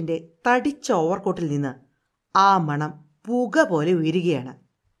മനുഷ്യൻ്റെ തടിച്ച ഓവർകോട്ടിൽ നിന്ന് ആ മണം പുക പോലെ ഉയരുകയാണ്.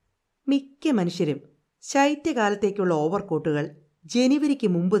 മിക്ക മനുഷ്യരും ശൈത്യകാലത്തേക്കുള്ള ഓവർകോട്ടുകൾ ജനുവരിക്ക്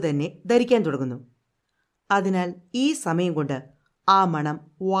മുമ്പ് തന്നെ ധരിക്കാൻ തുടങ്ങുന്നു. അതിനാൽ ഈ സമയം കൊണ്ട് ആ മണം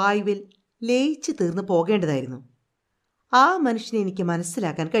വായുവിൽ ലയിച്ചു തീർന്നു പോകേണ്ടതായിരുന്നു. ആ മനുഷ്യനെ എനിക്ക്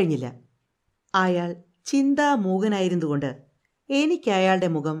മനസ്സിലാക്കാൻ കഴിഞ്ഞില്ല. അയാൾ ചിന്താമൂകനായിരുന്നുകൊണ്ട് എനിക്ക് അയാളുടെ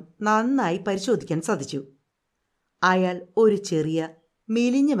മുഖം നന്നായി പരിശോധിക്കാൻ സാധിച്ചു. അയാൾ ഒരു ചെറിയ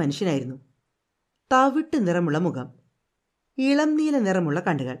മെലിഞ്ഞ മനുഷ്യനായിരുന്നു. തവിട്ട് നിറമുള്ള മുഖം, ഇളം നീല നിറമുള്ള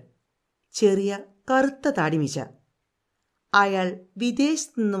കണ്ണുകൾ, ചെറിയ കറുത്ത താടിമീശ. അയാൾ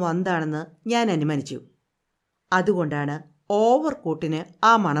വിദേശത്തു നിന്ന് വന്നതാണെന്ന് ഞാൻ അനുമാനിച്ചു. അതുകൊണ്ടാണ് ഓവർകോട്ടിന്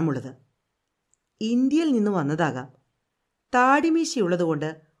ആ മണമുള്ളത്. ഇന്ത്യയിൽ നിന്ന് വന്നതാകാം. താടിമീശയുള്ളതുകൊണ്ട്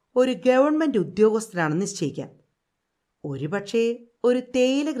ഒരു ഗവൺമെൻറ് ഉദ്യോഗസ്ഥനാണെന്ന് നിശ്ചയിക്കാം. ഒരുപക്ഷേ ഒരു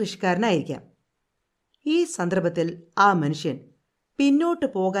തേയില കൃഷിക്കാരനായിരിക്കാം. ഈ സന്ദർഭത്തിൽ ആ മനുഷ്യൻ പിന്നോട്ട്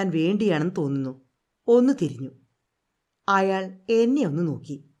പോകാൻ വേണ്ടിയാണെന്ന് തോന്നുന്നു. ഒന്ന് തിരിഞ്ഞു. അയാൾ എന്നെ ഒന്ന്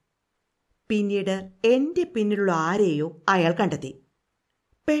നോക്കി. പിന്നീട് എൻ്റെ പിന്നിലുള്ള ആരെയോ അയാൾ കണ്ടെത്തി.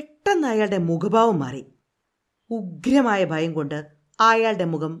 പെട്ടെന്ന് അയാളുടെ മുഖഭാവം മാറി. ഉഗ്രമായ ഭയം കൊണ്ട് അയാളുടെ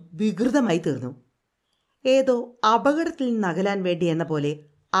മുഖം വികൃതമായി തീർന്നു. ഏതോ അപകടത്തിൽ നിന്ന് അകലാൻ വേണ്ടി എന്ന പോലെ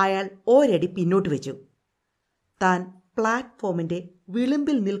അയാൾ ഒരടി പിന്നോട്ട് വെച്ചു. താൻ പ്ലാറ്റ്ഫോമിൻ്റെ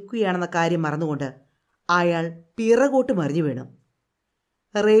വിളിമ്പിൽ നിൽക്കുകയാണെന്ന കാര്യം മറന്നുകൊണ്ട് അയാൾ പിറകോട്ട് മറിഞ്ഞു വീണു.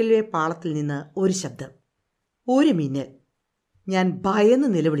 റെയിൽവേ പാളത്തിൽ നിന്ന് ഒരു ശബ്ദം, ഒരു മിന്നൽ. ഞാൻ ഭയന്ന്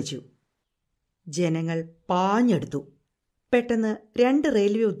നിലവിളിച്ചു. ജനങ്ങൾ പാഞ്ഞെടുത്തു. പെട്ടെന്ന് 2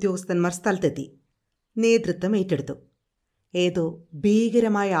 റെയിൽവേ ഉദ്യോഗസ്ഥന്മാർ സ്ഥലത്തെത്തി. നേതൃത്വം ഏറ്റെടുത്തു. ഏതോ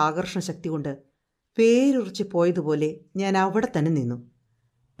ഭീകരമായ ആകർഷണ ശക്തി കൊണ്ട് വേരുറച്ചു പോയതുപോലെ ഞാൻ അവിടെ തന്നെ നിന്നു.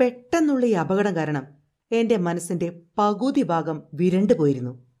 പെട്ടെന്നുള്ള ഈ അപകടം കാരണം എൻ്റെ മനസ്സിൻ്റെ പകുതി ഭാഗം വിരണ്ടു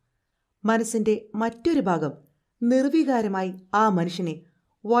പോയിരുന്നു. മനസ്സിൻ്റെ മറ്റൊരു ഭാഗം നിർവികാരമായി ആ മനുഷ്യനെ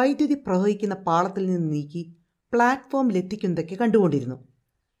വൈദ്യുതി പ്രവഹിക്കുന്ന പാളത്തിൽ നിന്ന് നീക്കി പ്ലാറ്റ്ഫോമിലെത്തിക്കുന്നതൊക്കെ കണ്ടുകൊണ്ടിരുന്നു.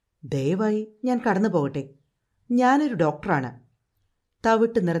 ദയവായി ഞാൻ കടന്നു പോകട്ടെ, ഞാനൊരു ഡോക്ടറാണ്.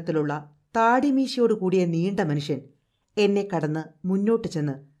 തവിട്ട് നിറത്തിലുള്ള താടിമീശയോട് കൂടിയ നീണ്ട മനുഷ്യൻ എന്നെ കടന്ന് മുന്നോട്ട്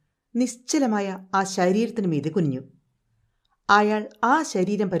ചെന്ന് നിശ്ചലമായ ആ ശരീരത്തിന് മീതെ കുനിഞ്ഞു. അയാൾ ആ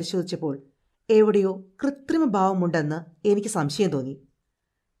ശരീരം പരിശോധിച്ചപ്പോൾ എവിടെയോ കൃത്രിമ ഭാവമുണ്ടെന്ന് എനിക്ക് സംശയം തോന്നി.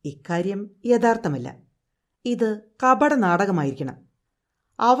 ഇക്കാര്യം യഥാർത്ഥമല്ല. ഇത് കപട നാടകമായിരിക്കണം.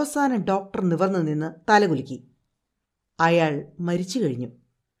 അവസാനം ഡോക്ടർ നിവർന്നു നിന്ന് തലകുലുക്കി. അയാൾ മരിച്ചു കഴിഞ്ഞു.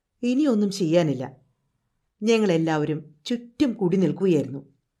 ഇനിയൊന്നും ചെയ്യാനില്ല. ഞങ്ങളെല്ലാവരും ചുറ്റും കൂടി നിൽക്കുകയായിരുന്നു.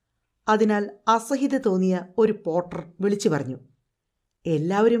 അതിനാൽ അസഹ്യത തോന്നിയ ഒരു പോർട്ടർ വിളിച്ചു പറഞ്ഞു,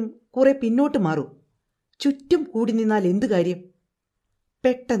 എല്ലാവരും കുറെ പിന്നോട്ട് മാറൂ. ചുറ്റും കൂടി നിന്നാൽ എന്തു കാര്യം?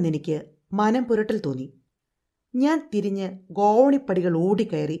 പെട്ടെന്നെനിക്ക് മനം പുരട്ടൽ തോന്നി. ഞാൻ തിരിഞ്ഞ് ഗോവണിപ്പടികൾ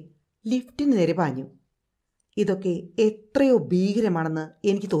ഓടിക്കയറി ലിഫ്റ്റിന് നേരെ പാഞ്ഞു. ഇതൊക്കെ എത്രയോ ഭീകരമാണെന്ന്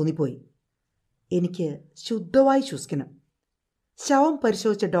എനിക്ക് തോന്നിപ്പോയി. എനിക്ക് ശുദ്ധമായി ശ്വസിക്കണം. ശവം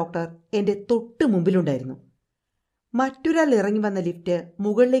പരിശോധിച്ച ഡോക്ടർ എൻ്റെ തൊട്ട് മുമ്പിലുണ്ടായിരുന്നു. മറ്റൊരാൾ ഇറങ്ങി വന്ന ലിഫ്റ്റ്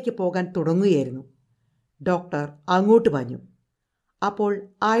മുകളിലേക്ക് പോകാൻ തുടങ്ങുകയായിരുന്നു. ഡോക്ടർ അങ്ങോട്ട് പാഞ്ഞു. അപ്പോൾ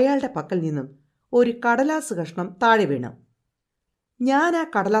അയാളുടെ പക്കൽ നിന്നും ഒരു കടലാസ് കഷ്ണം താഴെ വീണു. ഞാൻ ആ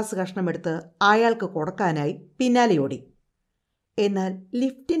കടലാസ് കഷ്ണം എടുത്ത് അയാൾക്ക് കൊടുക്കാനായി പിന്നാലെ ഓടി. എന്നാൽ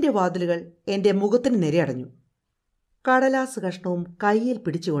ലിഫ്റ്റിൻ്റെ വാതിലുകൾ എൻ്റെ മുഖത്തിന് നേരെ അടഞ്ഞു. കടലാസ് കഷ്ണവും കയ്യിൽ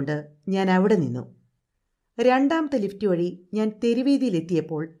പിടിച്ചുകൊണ്ട് ഞാൻ അവിടെ നിന്നു. 2ാമത്തെ ലിഫ്റ്റ് വഴി ഞാൻ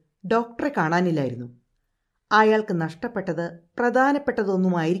തെരുവീതിയിലെത്തിയപ്പോൾ ഡോക്ടറെ കാണാനില്ലായിരുന്നു. അയാൾക്ക് നഷ്ടപ്പെട്ടത്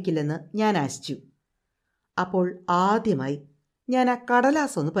പ്രധാനപ്പെട്ടതൊന്നുമായിരിക്കില്ലെന്ന് ഞാൻ ആശിച്ചു. അപ്പോൾ ആദ്യമായി ഞാൻ ആ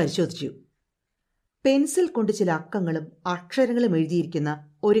കടലാസ് ഒന്ന് പരിശോധിച്ചു. പെൻസിൽ കൊണ്ട് ചില അക്കങ്ങളും അക്ഷരങ്ങളും എഴുതിയിരിക്കുന്ന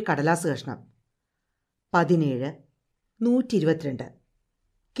ഒരു കടലാസ് കഷ്ണം. 17 122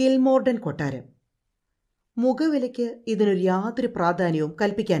 കിൽമോർഡൻ കൊട്ടാരം. മുഖവിലയ്ക്ക് ഇതിനൊരു യാതൊരു പ്രാധാന്യവും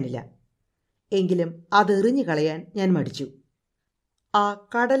കൽപ്പിക്കാനില്ല. എങ്കിലും അതെറിഞ്ഞു കളയാൻ ഞാൻ മടിച്ചു. ആ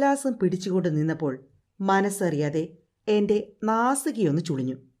കടലാസം പിടിച്ചുകൊണ്ട് നിന്നപ്പോൾ മനസ്സറിയാതെ എൻ്റെ നാസികയൊന്ന്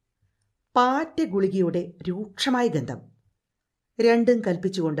ചുളിഞ്ഞു. പാറ്റ ഗുളികയുടെ രൂക്ഷമായ ഗന്ധം. രണ്ടും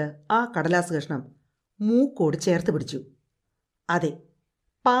കൽപ്പിച്ചുകൊണ്ട് ആ കടലാസ് കഷ്ണം മൂക്കോട് ചേർത്ത് പിടിച്ചു. അതെ,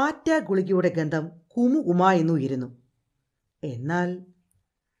 പാറ്റ ഗുളികയുടെ ഗന്ധം കുമുകുമായെന്ന് ഉയരുന്നു. എന്നാൽ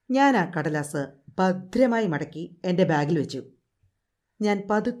ഞാൻ ആ കടലാസ് ഭദ്രമായി മടക്കി എൻ്റെ ബാഗിൽ വെച്ചു. ഞാൻ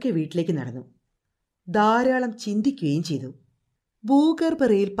പതുക്കെ വീട്ടിലേക്ക് നടന്നു. ധാരാളം ചിന്തിക്കുകയും ചെയ്തു. ഭൂഗർഭ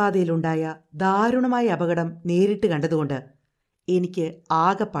റെയിൽപാതയിലുണ്ടായ ദാരുണമായ അപകടം നേരിട്ട് കണ്ടതുകൊണ്ട് എനിക്ക്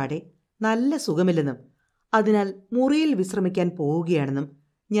ആകപ്പാടെ നല്ല സുഖമില്ലെന്നും അതിനാൽ മുറിയിൽ വിശ്രമിക്കാൻ പോവുകയാണെന്നും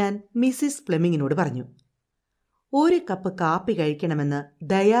ഞാൻ മിസ്സിസ് ഫ്ലെമിങ്ങിനോട് പറഞ്ഞു. ഒരു കപ്പ് കാപ്പി കഴിക്കണമെന്ന്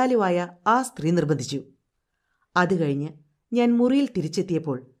ദയാലുവായ ആ സ്ത്രീ നിർബന്ധിച്ചു. അത് കഴിഞ്ഞ് ഞാൻ മുറിയിൽ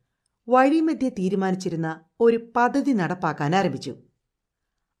തിരിച്ചെത്തിയപ്പോൾ വഴിമധ്യേ തീരുമാനിച്ചിരുന്ന ഒരു പദ്ധതി നടപ്പാക്കാൻ ആരംഭിച്ചു.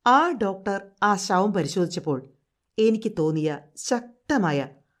 ആ ഡോക്ടർ ആ ശവം പരിശോധിച്ചപ്പോൾ എനിക്ക് തോന്നിയ ശക്തമായ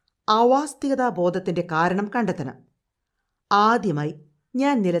അവാസ്തവികതാബോധത്തിൻ്റെ കാരണം കണ്ടെത്തണം. ആദ്യമായി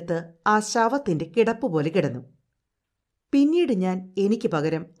ഞാൻ നിലത്ത് ആ ശവത്തിൻ്റെ കിടപ്പ് പോലെ കിടന്നു. പിന്നീട് ഞാൻ എനിക്ക്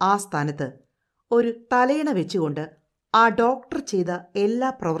പകരം ആ സ്ഥാനത്ത് ഒരു തലയിണ വെച്ചുകൊണ്ട് ആ ഡോക്ടർ ചെയ്ത എല്ലാ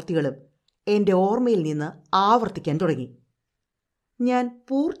പ്രവൃത്തികളും എൻ്റെ ഓർമ്മയിൽ നിന്ന് ആവർത്തിക്കാൻ തുടങ്ങി. ഞാൻ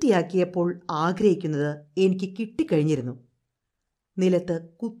പൂർത്തിയാക്കിയപ്പോൾ ആഗ്രഹിക്കുന്നത് എനിക്ക് കിട്ടിക്കഴിഞ്ഞിരുന്നു. നിലത്ത്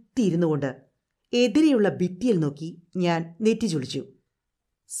കുത്തിയിരുന്നു കൊണ്ട് എതിരെയുള്ള ഭിത്തിയിൽ നോക്കി ഞാൻ നെറ്റിചുളിച്ചു.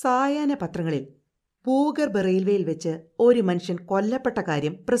 സായാഹ്ന പത്രങ്ങളിൽ ഭൂഗർഭ റെയിൽവേയിൽ വെച്ച് ഒരു മനുഷ്യൻ കൊല്ലപ്പെട്ട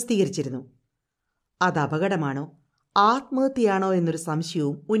കാര്യം പ്രസിദ്ധീകരിച്ചിരുന്നു. അത് അപകടമാണോ ആത്മഹത്യയാണോ എന്നൊരു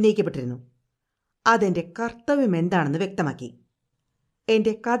സംശയവും ഉന്നയിക്കപ്പെട്ടിരുന്നു. അതെൻ്റെ കർത്തവ്യം എന്താണെന്ന് വ്യക്തമാക്കി.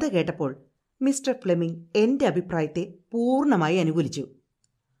 എൻ്റെ കഥ കേട്ടപ്പോൾ മിസ്റ്റർ ഫ്ലെമിംഗ് എൻ്റെ അഭിപ്രായത്തെ പൂർണ്ണമായി അനുകൂലിച്ചു.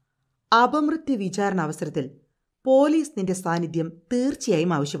 അപമൃത്യു വിചാരണ അവസരത്തിൽ പോലീസ് നിന്റെ സാന്നിധ്യം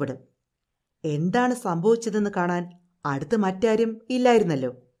തീർച്ചയായും ആവശ്യപ്പെടും. എന്താണ് സംഭവിച്ചതെന്ന് കാണാൻ അടുത്ത് മറ്റാരും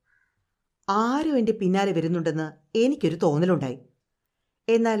ഇല്ലായിരുന്നല്ലോ. ആരും എൻ്റെ പിന്നാലെ വരുന്നുണ്ടെന്ന് എനിക്കൊരു തോന്നലുണ്ടായി.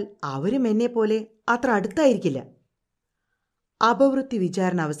 എന്നാൽ അവരും എന്നെപ്പോലെ അത്ര അടുത്തായിരിക്കില്ല. അപമൃത്യു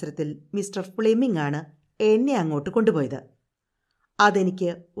വിചാരണ അവസരത്തിൽ മിസ്റ്റർ ഫ്ലെമിംഗ് ആണ് എന്നെ അങ്ങോട്ട് കൊണ്ടുപോയത്. അതെനിക്ക്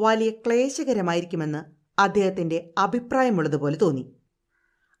വലിയ ക്ലേശകരമായിരിക്കുമെന്ന് അദ്ദേഹത്തിൻ്റെ അഭിപ്രായമുള്ളതുപോലെ തോന്നി.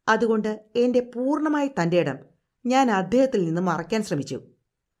 അതുകൊണ്ട് എൻ്റെ പൂർണ്ണമായ തൻ്റെ ഇടം ഞാൻ അദ്ദേഹത്തിൽ നിന്ന് മറയ്ക്കാൻ ശ്രമിച്ചു.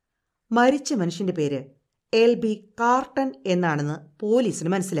 മരിച്ച മനുഷ്യൻ്റെ പേര് LB കാർട്ടൺ എന്നാണെന്ന് പോലീസിന്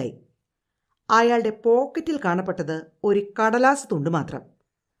മനസ്സിലായി. അയാളുടെ പോക്കറ്റിൽ കാണപ്പെട്ടത് ഒരു കടലാസ് തുണ്ട് മാത്രം.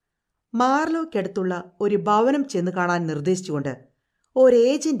 മാർലോയ്ക്കടുത്തുള്ള ഒരു ഭവനം ചെന്ന് കാണാൻ നിർദ്ദേശിച്ചുകൊണ്ട് ഒരു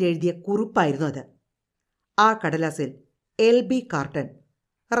ഏജന്റ് എഴുതിയ കുറിപ്പായിരുന്നു അത്. ആ കടലാസിൽ LB കാർട്ടൺ,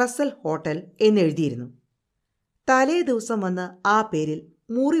 റസൽ ഹോട്ടൽ എന്നെഴുതിയിരുന്നു. തലേ ദിവസം വന്ന് ആ പേരിൽ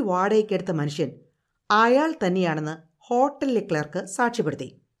മുറി വാടകയ്ക്കെടുത്ത മനുഷ്യൻ അയാൾ തന്നെയാണെന്ന് ഹോട്ടലിലെ ക്ലർക്ക് സാക്ഷ്യപ്പെടുത്തി.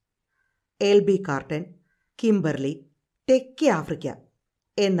 LB കാർട്ടൺ, കിംബർലി, തെക്കേ ആഫ്രിക്ക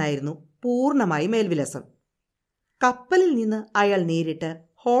എന്നായിരുന്നു പൂർണ്ണമായി മേൽവിലാസം. കപ്പലിൽ നിന്ന് അയാൾ നേരിട്ട്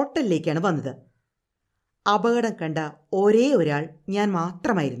ഹോട്ടലിലേക്കാണ് വന്നത്. അപകടം കണ്ട ഒരേ ഒരാൾ ഞാൻ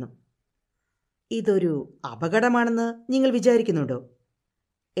മാത്രമായിരുന്നു. ഇതൊരു അപകടമാണെന്ന് നിങ്ങൾ വിചാരിക്കുന്നുണ്ടോ?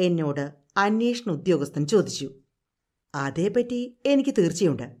 എന്നോട് അന്വേഷണ ഉദ്യോഗസ്ഥൻ ചോദിച്ചു. അതേപ്പറ്റി എനിക്ക്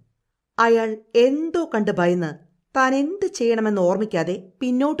തീർച്ചയുണ്ട്. അയാൾ എന്തോ കണ്ട് ഭയന്ന് താൻ എന്ത് ചെയ്യണമെന്ന് ഓർമ്മിക്കാതെ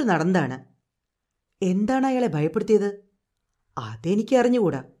പിന്നോട്ട് നടന്നതാണ്. എന്താണ് അയാളെ ഭയപ്പെടുത്തിയത്? അതെനിക്ക്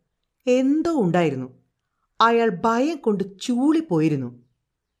അറിഞ്ഞുകൂടാ. എന്തോ ഉണ്ടായിരുന്നു. അയാൾ ഭയം കൊണ്ട് ചൂളിപ്പോയിരുന്നു.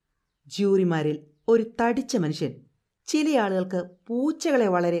 ജൂറിമാരിൽ ഒരു തടിച്ച മനുഷ്യൻ ചില ആളുകൾക്ക് പൂച്ചകളെ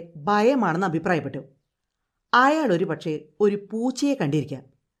വളരെ ഭയമാണെന്ന് അഭിപ്രായപ്പെട്ടു. അയാൾ ഒരു പക്ഷേ ഒരു പൂച്ചയെ കണ്ടിരിക്കാം.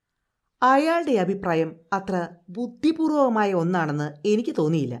 അയാളുടെ അഭിപ്രായം അത്ര ബുദ്ധിപൂർവമായ ഒന്നാണെന്ന് എനിക്ക്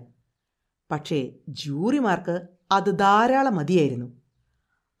തോന്നിയില്ല. പക്ഷേ ജൂറിമാർക്ക് അത് ധാരാളം മതിയായിരുന്നു.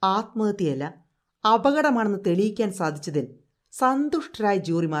 ആത്മഹത്യയല്ല, അപകടമാണെന്ന് തെളിയിക്കാൻ സാധിച്ചതിൽ സന്തുഷ്ടരായ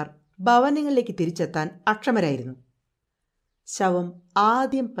ജൂറിമാർ ഭവനങ്ങളിലേക്ക് തിരിച്ചെത്താൻ അക്ഷമരായിരുന്നു. ശവം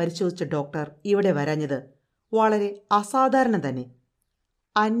ആദ്യം പരിശോധിച്ച ഡോക്ടർ ഇവിടെ വരാഞ്ഞത് വളരെ അസാധാരണം തന്നെ,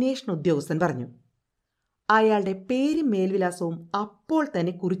 അന്വേഷണ ഉദ്യോഗസ്ഥൻ പറഞ്ഞു. അയാളുടെ പേരും മേൽവിലാസവും അപ്പോൾ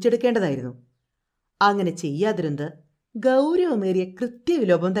തന്നെ കുറിച്ചെടുക്കേണ്ടതായിരുന്നു. അങ്ങനെ ചെയ്യാതിരുന്നത് ഗൗരവമേറിയ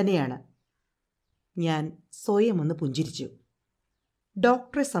കൃത്യവിലോപം തന്നെയാണ്. ഞാൻ സ്വയം ഒന്ന് പുഞ്ചിരിച്ചു.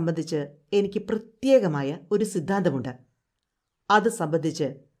 ഡോക്ടറെ സംബന്ധിച്ച് എനിക്ക് പ്രത്യേകമായ ഒരു സിദ്ധാന്തമുണ്ട്. അത് സംബന്ധിച്ച്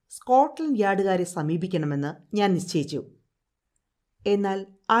സ്കോട്ട്ലൻഡ് യാർഡുകാരെ സമീപിക്കണമെന്ന് ഞാൻ നിശ്ചയിച്ചു. എന്നാൽ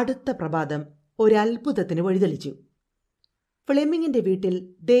അടുത്ത പ്രഭാതം ഒരത്ഭുതത്തിന് വഴിതെളിച്ചു. ഫ്ലെമിങ്ങിൻ്റെ വീട്ടിൽ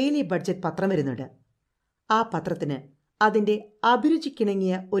ഡെയിലി ബഡ്ജറ്റ് പത്രം വരുന്നുണ്ട്. ആ പത്രത്തിന് അതിൻ്റെ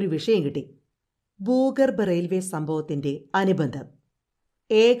അഭിരുചിക്കിണങ്ങിയ ഒരു വിഷയം കിട്ടി: ഭൂഗർഭ റെയിൽവേ സംഭവത്തിൻ്റെ അനുബന്ധം.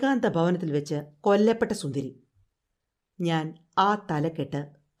 ഏകാന്ത ഭവനത്തിൽ വെച്ച് കൊല്ലപ്പെട്ട സുന്ദരി. ഞാൻ ആ തലക്കെട്ട്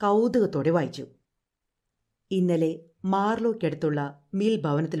കൗതുകത്തോടെ വായിച്ചു. ഇന്നലെ മാർലോയ്ക്കടുത്തുള്ള മിൽ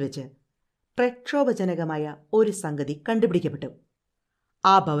ഭവനത്തിൽ വെച്ച് പ്രക്ഷോഭജനകമായ ഒരു സംഗതി കണ്ടുപിടിക്കപ്പെട്ടു.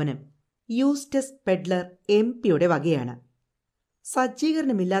 ആ ഭവനം യൂസ്റ്റസ് പെഡ്ലർ MP വകയാണ്.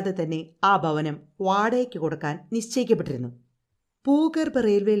 സജ്ജീകരണമില്ലാതെ തന്നെ ആ ഭവനം വാടകയ്ക്ക് കൊടുക്കാൻ നിശ്ചയിക്കപ്പെട്ടിരുന്നു. ഭൂഗർഭ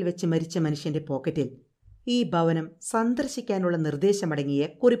റെയിൽവേയിൽ വെച്ച് മരിച്ച മനുഷ്യന്റെ പോക്കറ്റിൽ ഈ ഭവനം സന്ദർശിക്കാനുള്ള നിർദ്ദേശമടങ്ങിയ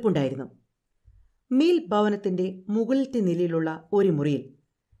കുറിപ്പുണ്ടായിരുന്നു. മിൽ ഭവനത്തിന്റെ മുകളിലത്തെ നിലയിലുള്ള ഒരു മുറിയിൽ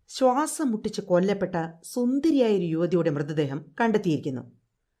ശ്വാസം മുട്ടിച്ച് കൊല്ലപ്പെട്ട സുന്ദരിയായൊരു യുവതിയുടെ മൃതദേഹം കണ്ടെത്തിയിരിക്കുന്നു.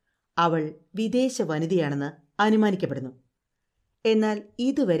 അവൾ വിദേശ വനിതയാണെന്ന് അനുമാനിക്കപ്പെടുന്നു. എന്നാൽ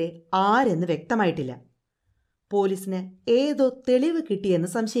ഇതുവരെ ആരെന്ന് വ്യക്തമായിട്ടില്ല. പോലീസിന് ഏതോ തെളിവ് കിട്ടിയെന്ന്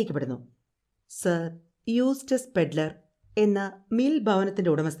സംശയിക്കപ്പെടുന്നു. സർ യൂസ്റ്റസ് പെഡ്ലർ എന്ന മിൽ ഭവനത്തിന്റെ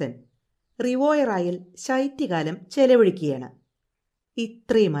ഉടമസ്ഥൻ റിവോയറായിൽ ശൈത്യകാലം ചെലവഴിക്കുകയാണ്.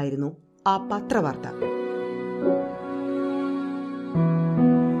 ഇത്രയുമായിരുന്നു ആ പത്രവാർത്ത.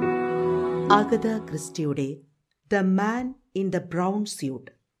 Agatha ക്രിസ്റ്റിയുടെ the man in the brown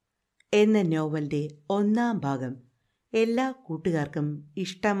suit എന്ന നോവലിന്റെ 1-ാം ഭാഗം എല്ലാ കൂട്ടുകാർക്കും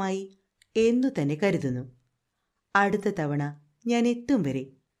ഇഷ്ടമായി എന്നു തന്നെ കരുതുന്നു. അടുത്ത തവണ ഞാൻ എത്തും വരെ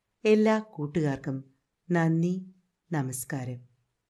എല്ലാ കൂട്ടുകാർക്കും നന്ദി, നമസ്കാരം.